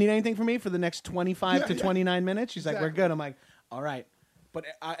 okay, you don't need anything from me for the next 25 to 29 minutes. She's like, we're good. I'm like, all right. But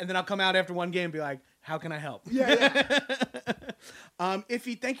and then I'll come out after one game and be like, how can I help? Yeah.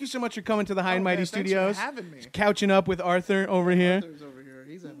 Iffy, thank you so much for coming to the High and Mighty Studios. Thanks for having me. Couching up with Arthur over here. Arthur's over here.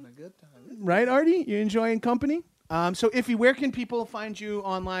 He's having a good time. Right, Artie? You enjoying company? So, Iffy, where can people find you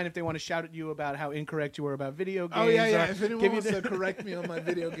online if they want to shout at you about how incorrect you were about video games? Oh, yeah. If anyone wants to correct me on my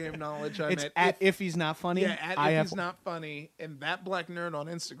video game knowledge, I'm at Iffy's Not Funny. Yeah, at Iffy's Not Funny. And That Black Nerd on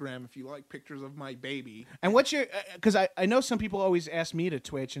Instagram if you like pictures of my baby. And what's your... Because I know some people always ask me to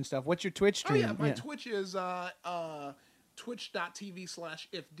Twitch and stuff. What's your Twitch stream? Oh, yeah. My Twitch is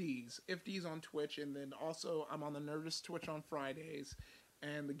twitch.tv/ifds. Ifds on Twitch. And then also I'm on the Nerdist Twitch on Fridays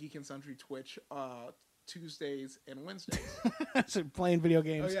and the Geek and Sundry Twitch Tuesdays and Wednesdays. So playing video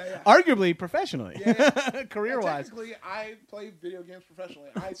games, yeah. arguably professionally, career-wise. Technically, I play video games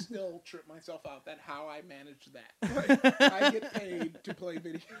professionally. I still trip myself out that how I manage that. Like, I get paid to play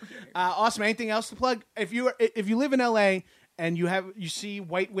video games. Awesome. Anything else to plug? If you live in LA and you see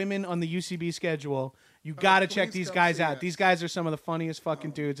white women on the UCB schedule, you got to check these guys out. These guys are some of the funniest fucking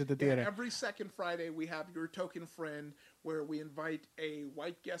dudes at the theater. Every second Friday, we have Your Token Friend, where we invite a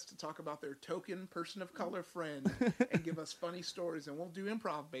white guest to talk about their token person of color friend and give us funny stories, and we'll do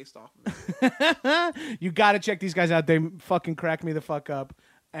improv based off of it. You got to check these guys out. They fucking crack me the fuck up.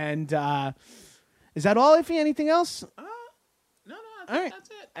 And is that all, Iffy? Anything else? No, I think that's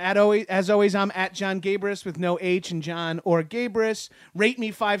it. As always, I'm at John Gabris with no H in John or Gabris. Rate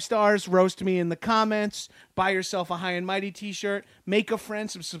me 5 stars. Roast me in the comments. Buy yourself a High and Mighty t-shirt. Make a friend.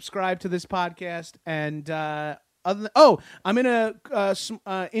 Subscribe to this podcast. And I'm in a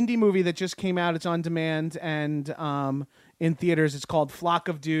indie movie that just came out. It's on demand and in theaters. It's called Flock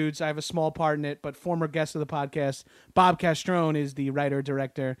of Dudes. I have a small part in it, but former guest of the podcast, Bob Castrone, is the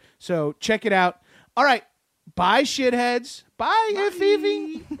writer-director. So check it out. All right. Bye, shitheads. Bye,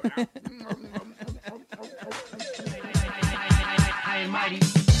 Iffy. High and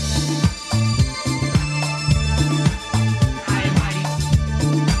Mighty.